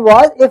word given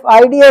was if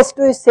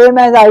IDS2 is same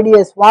as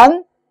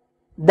IDS1,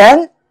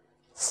 then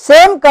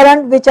same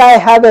current which I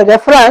have a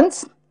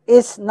reference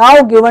is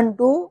now given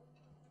to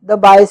the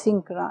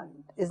biasing current.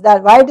 Is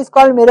that why it is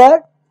called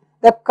mirror?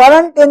 The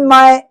current in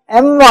my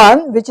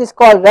M1, which is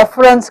called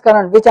reference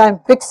current, which I am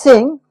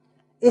fixing,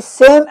 is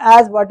same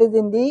as what is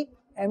in the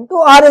M2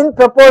 or in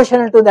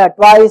proportional to that,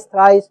 twice,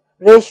 thrice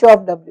ratio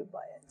of W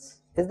by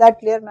S. Is that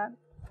clear, ma'am?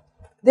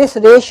 This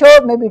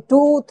ratio may be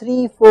 2,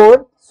 3,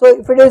 4. So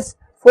if it is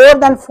 4,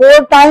 then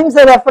 4 times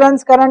the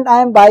reference current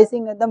I am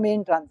biasing at the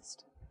main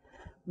transistor.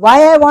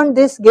 Why I want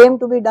this game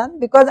to be done?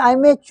 Because I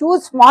may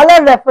choose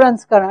smaller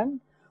reference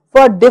current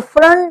for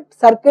different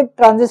circuit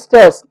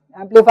transistors,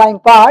 amplifying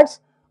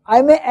parts.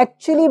 I may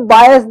actually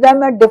bias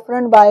them at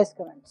different bias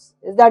currents.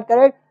 Is that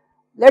correct?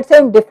 Let us say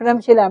in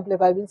differential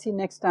amplifier, we will see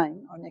next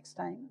time or next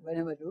time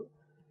whenever you,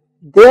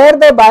 there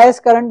the bias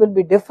current will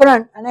be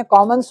different and a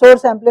common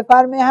source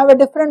amplifier may have a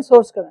different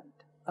source current,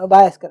 a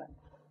bias current.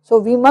 So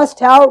we must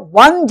have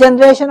one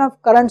generation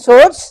of current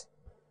source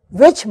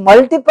which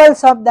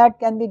multiples of that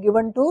can be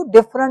given to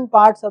different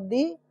parts of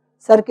the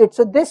circuit.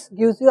 So this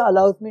gives you,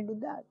 allows me to do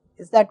that.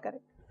 Is that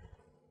correct?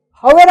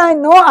 However, I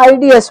know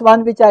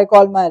IDS1 which I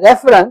call my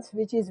reference,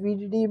 which is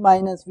VDD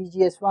minus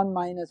VGS1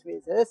 minus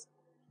VSS,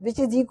 which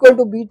is equal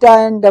to beta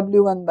n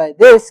W1 by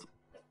this.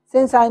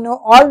 Since I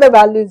know all the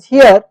values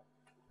here,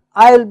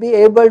 I will be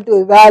able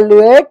to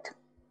evaluate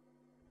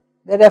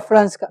the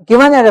reference,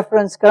 given a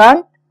reference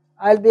current,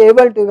 I will be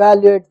able to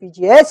evaluate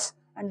VGS,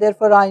 and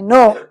therefore I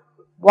know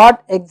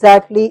what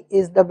exactly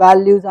is the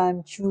values I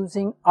am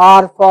choosing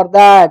R for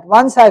that.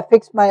 Once I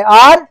fix my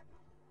R,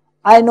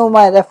 I know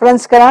my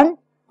reference current.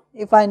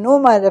 If I know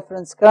my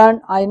reference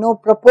current, I know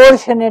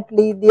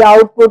proportionately the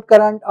output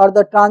current or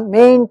the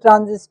main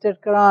transistor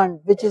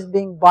current which is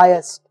being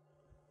biased.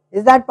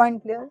 Is that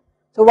point clear?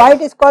 So why it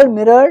is called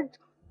mirrored?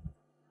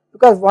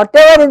 Because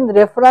whatever in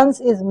reference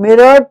is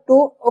mirrored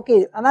to,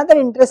 okay, another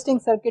interesting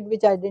circuit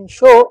which I didn't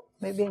show,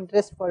 maybe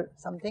interest for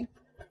something.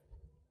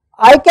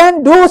 I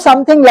can do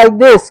something like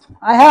this.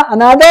 I have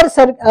another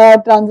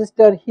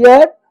transistor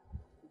here,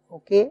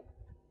 okay,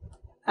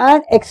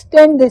 and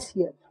extend this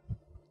here,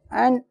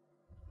 and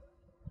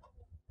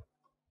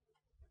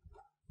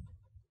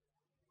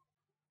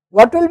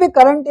what will be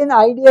current in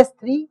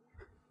IDS3?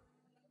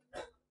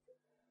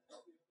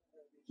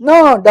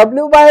 No,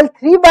 W by L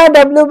 3 by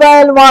W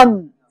by L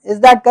 1. Is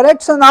that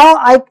correct? So now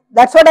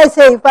that's what I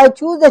say, if I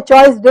choose a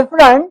choice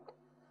different,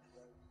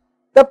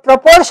 the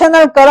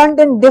proportional current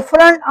in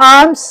different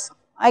arms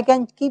I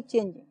can keep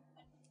changing.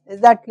 Is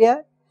that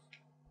clear?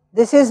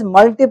 This is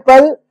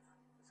multiple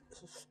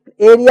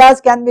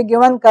areas can be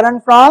given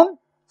current from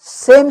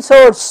same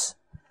source,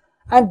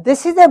 and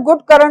this is a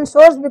good current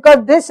source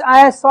because this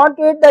I saw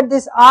to it that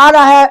this R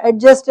I have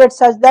adjusted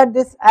such that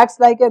this acts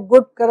like a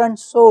good current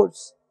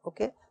source.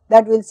 Okay,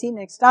 that we will see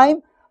next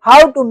time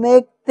how to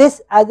make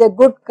this as a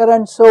good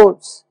current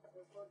source.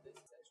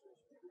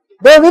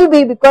 They will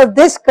be, because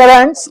these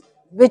currents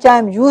which I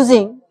am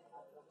using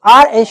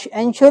are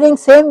ensuring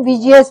same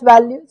VGS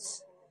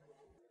values.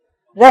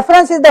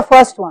 Reference is the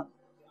first one.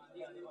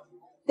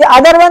 The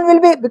other one will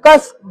be,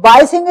 because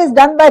biasing is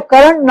done by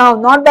current now,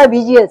 not by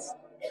VGS.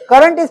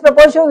 Current is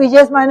proportional to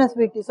VGS minus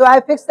VT. So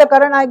I fix the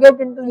current I get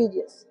into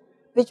VGS,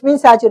 which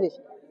means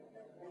saturation.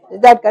 Is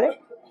that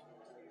correct?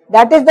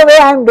 That is the way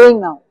I am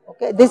doing now.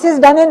 Okay, this is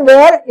done in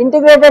where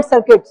integrated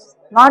circuits,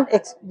 not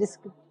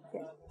discrete.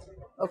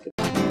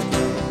 Okay.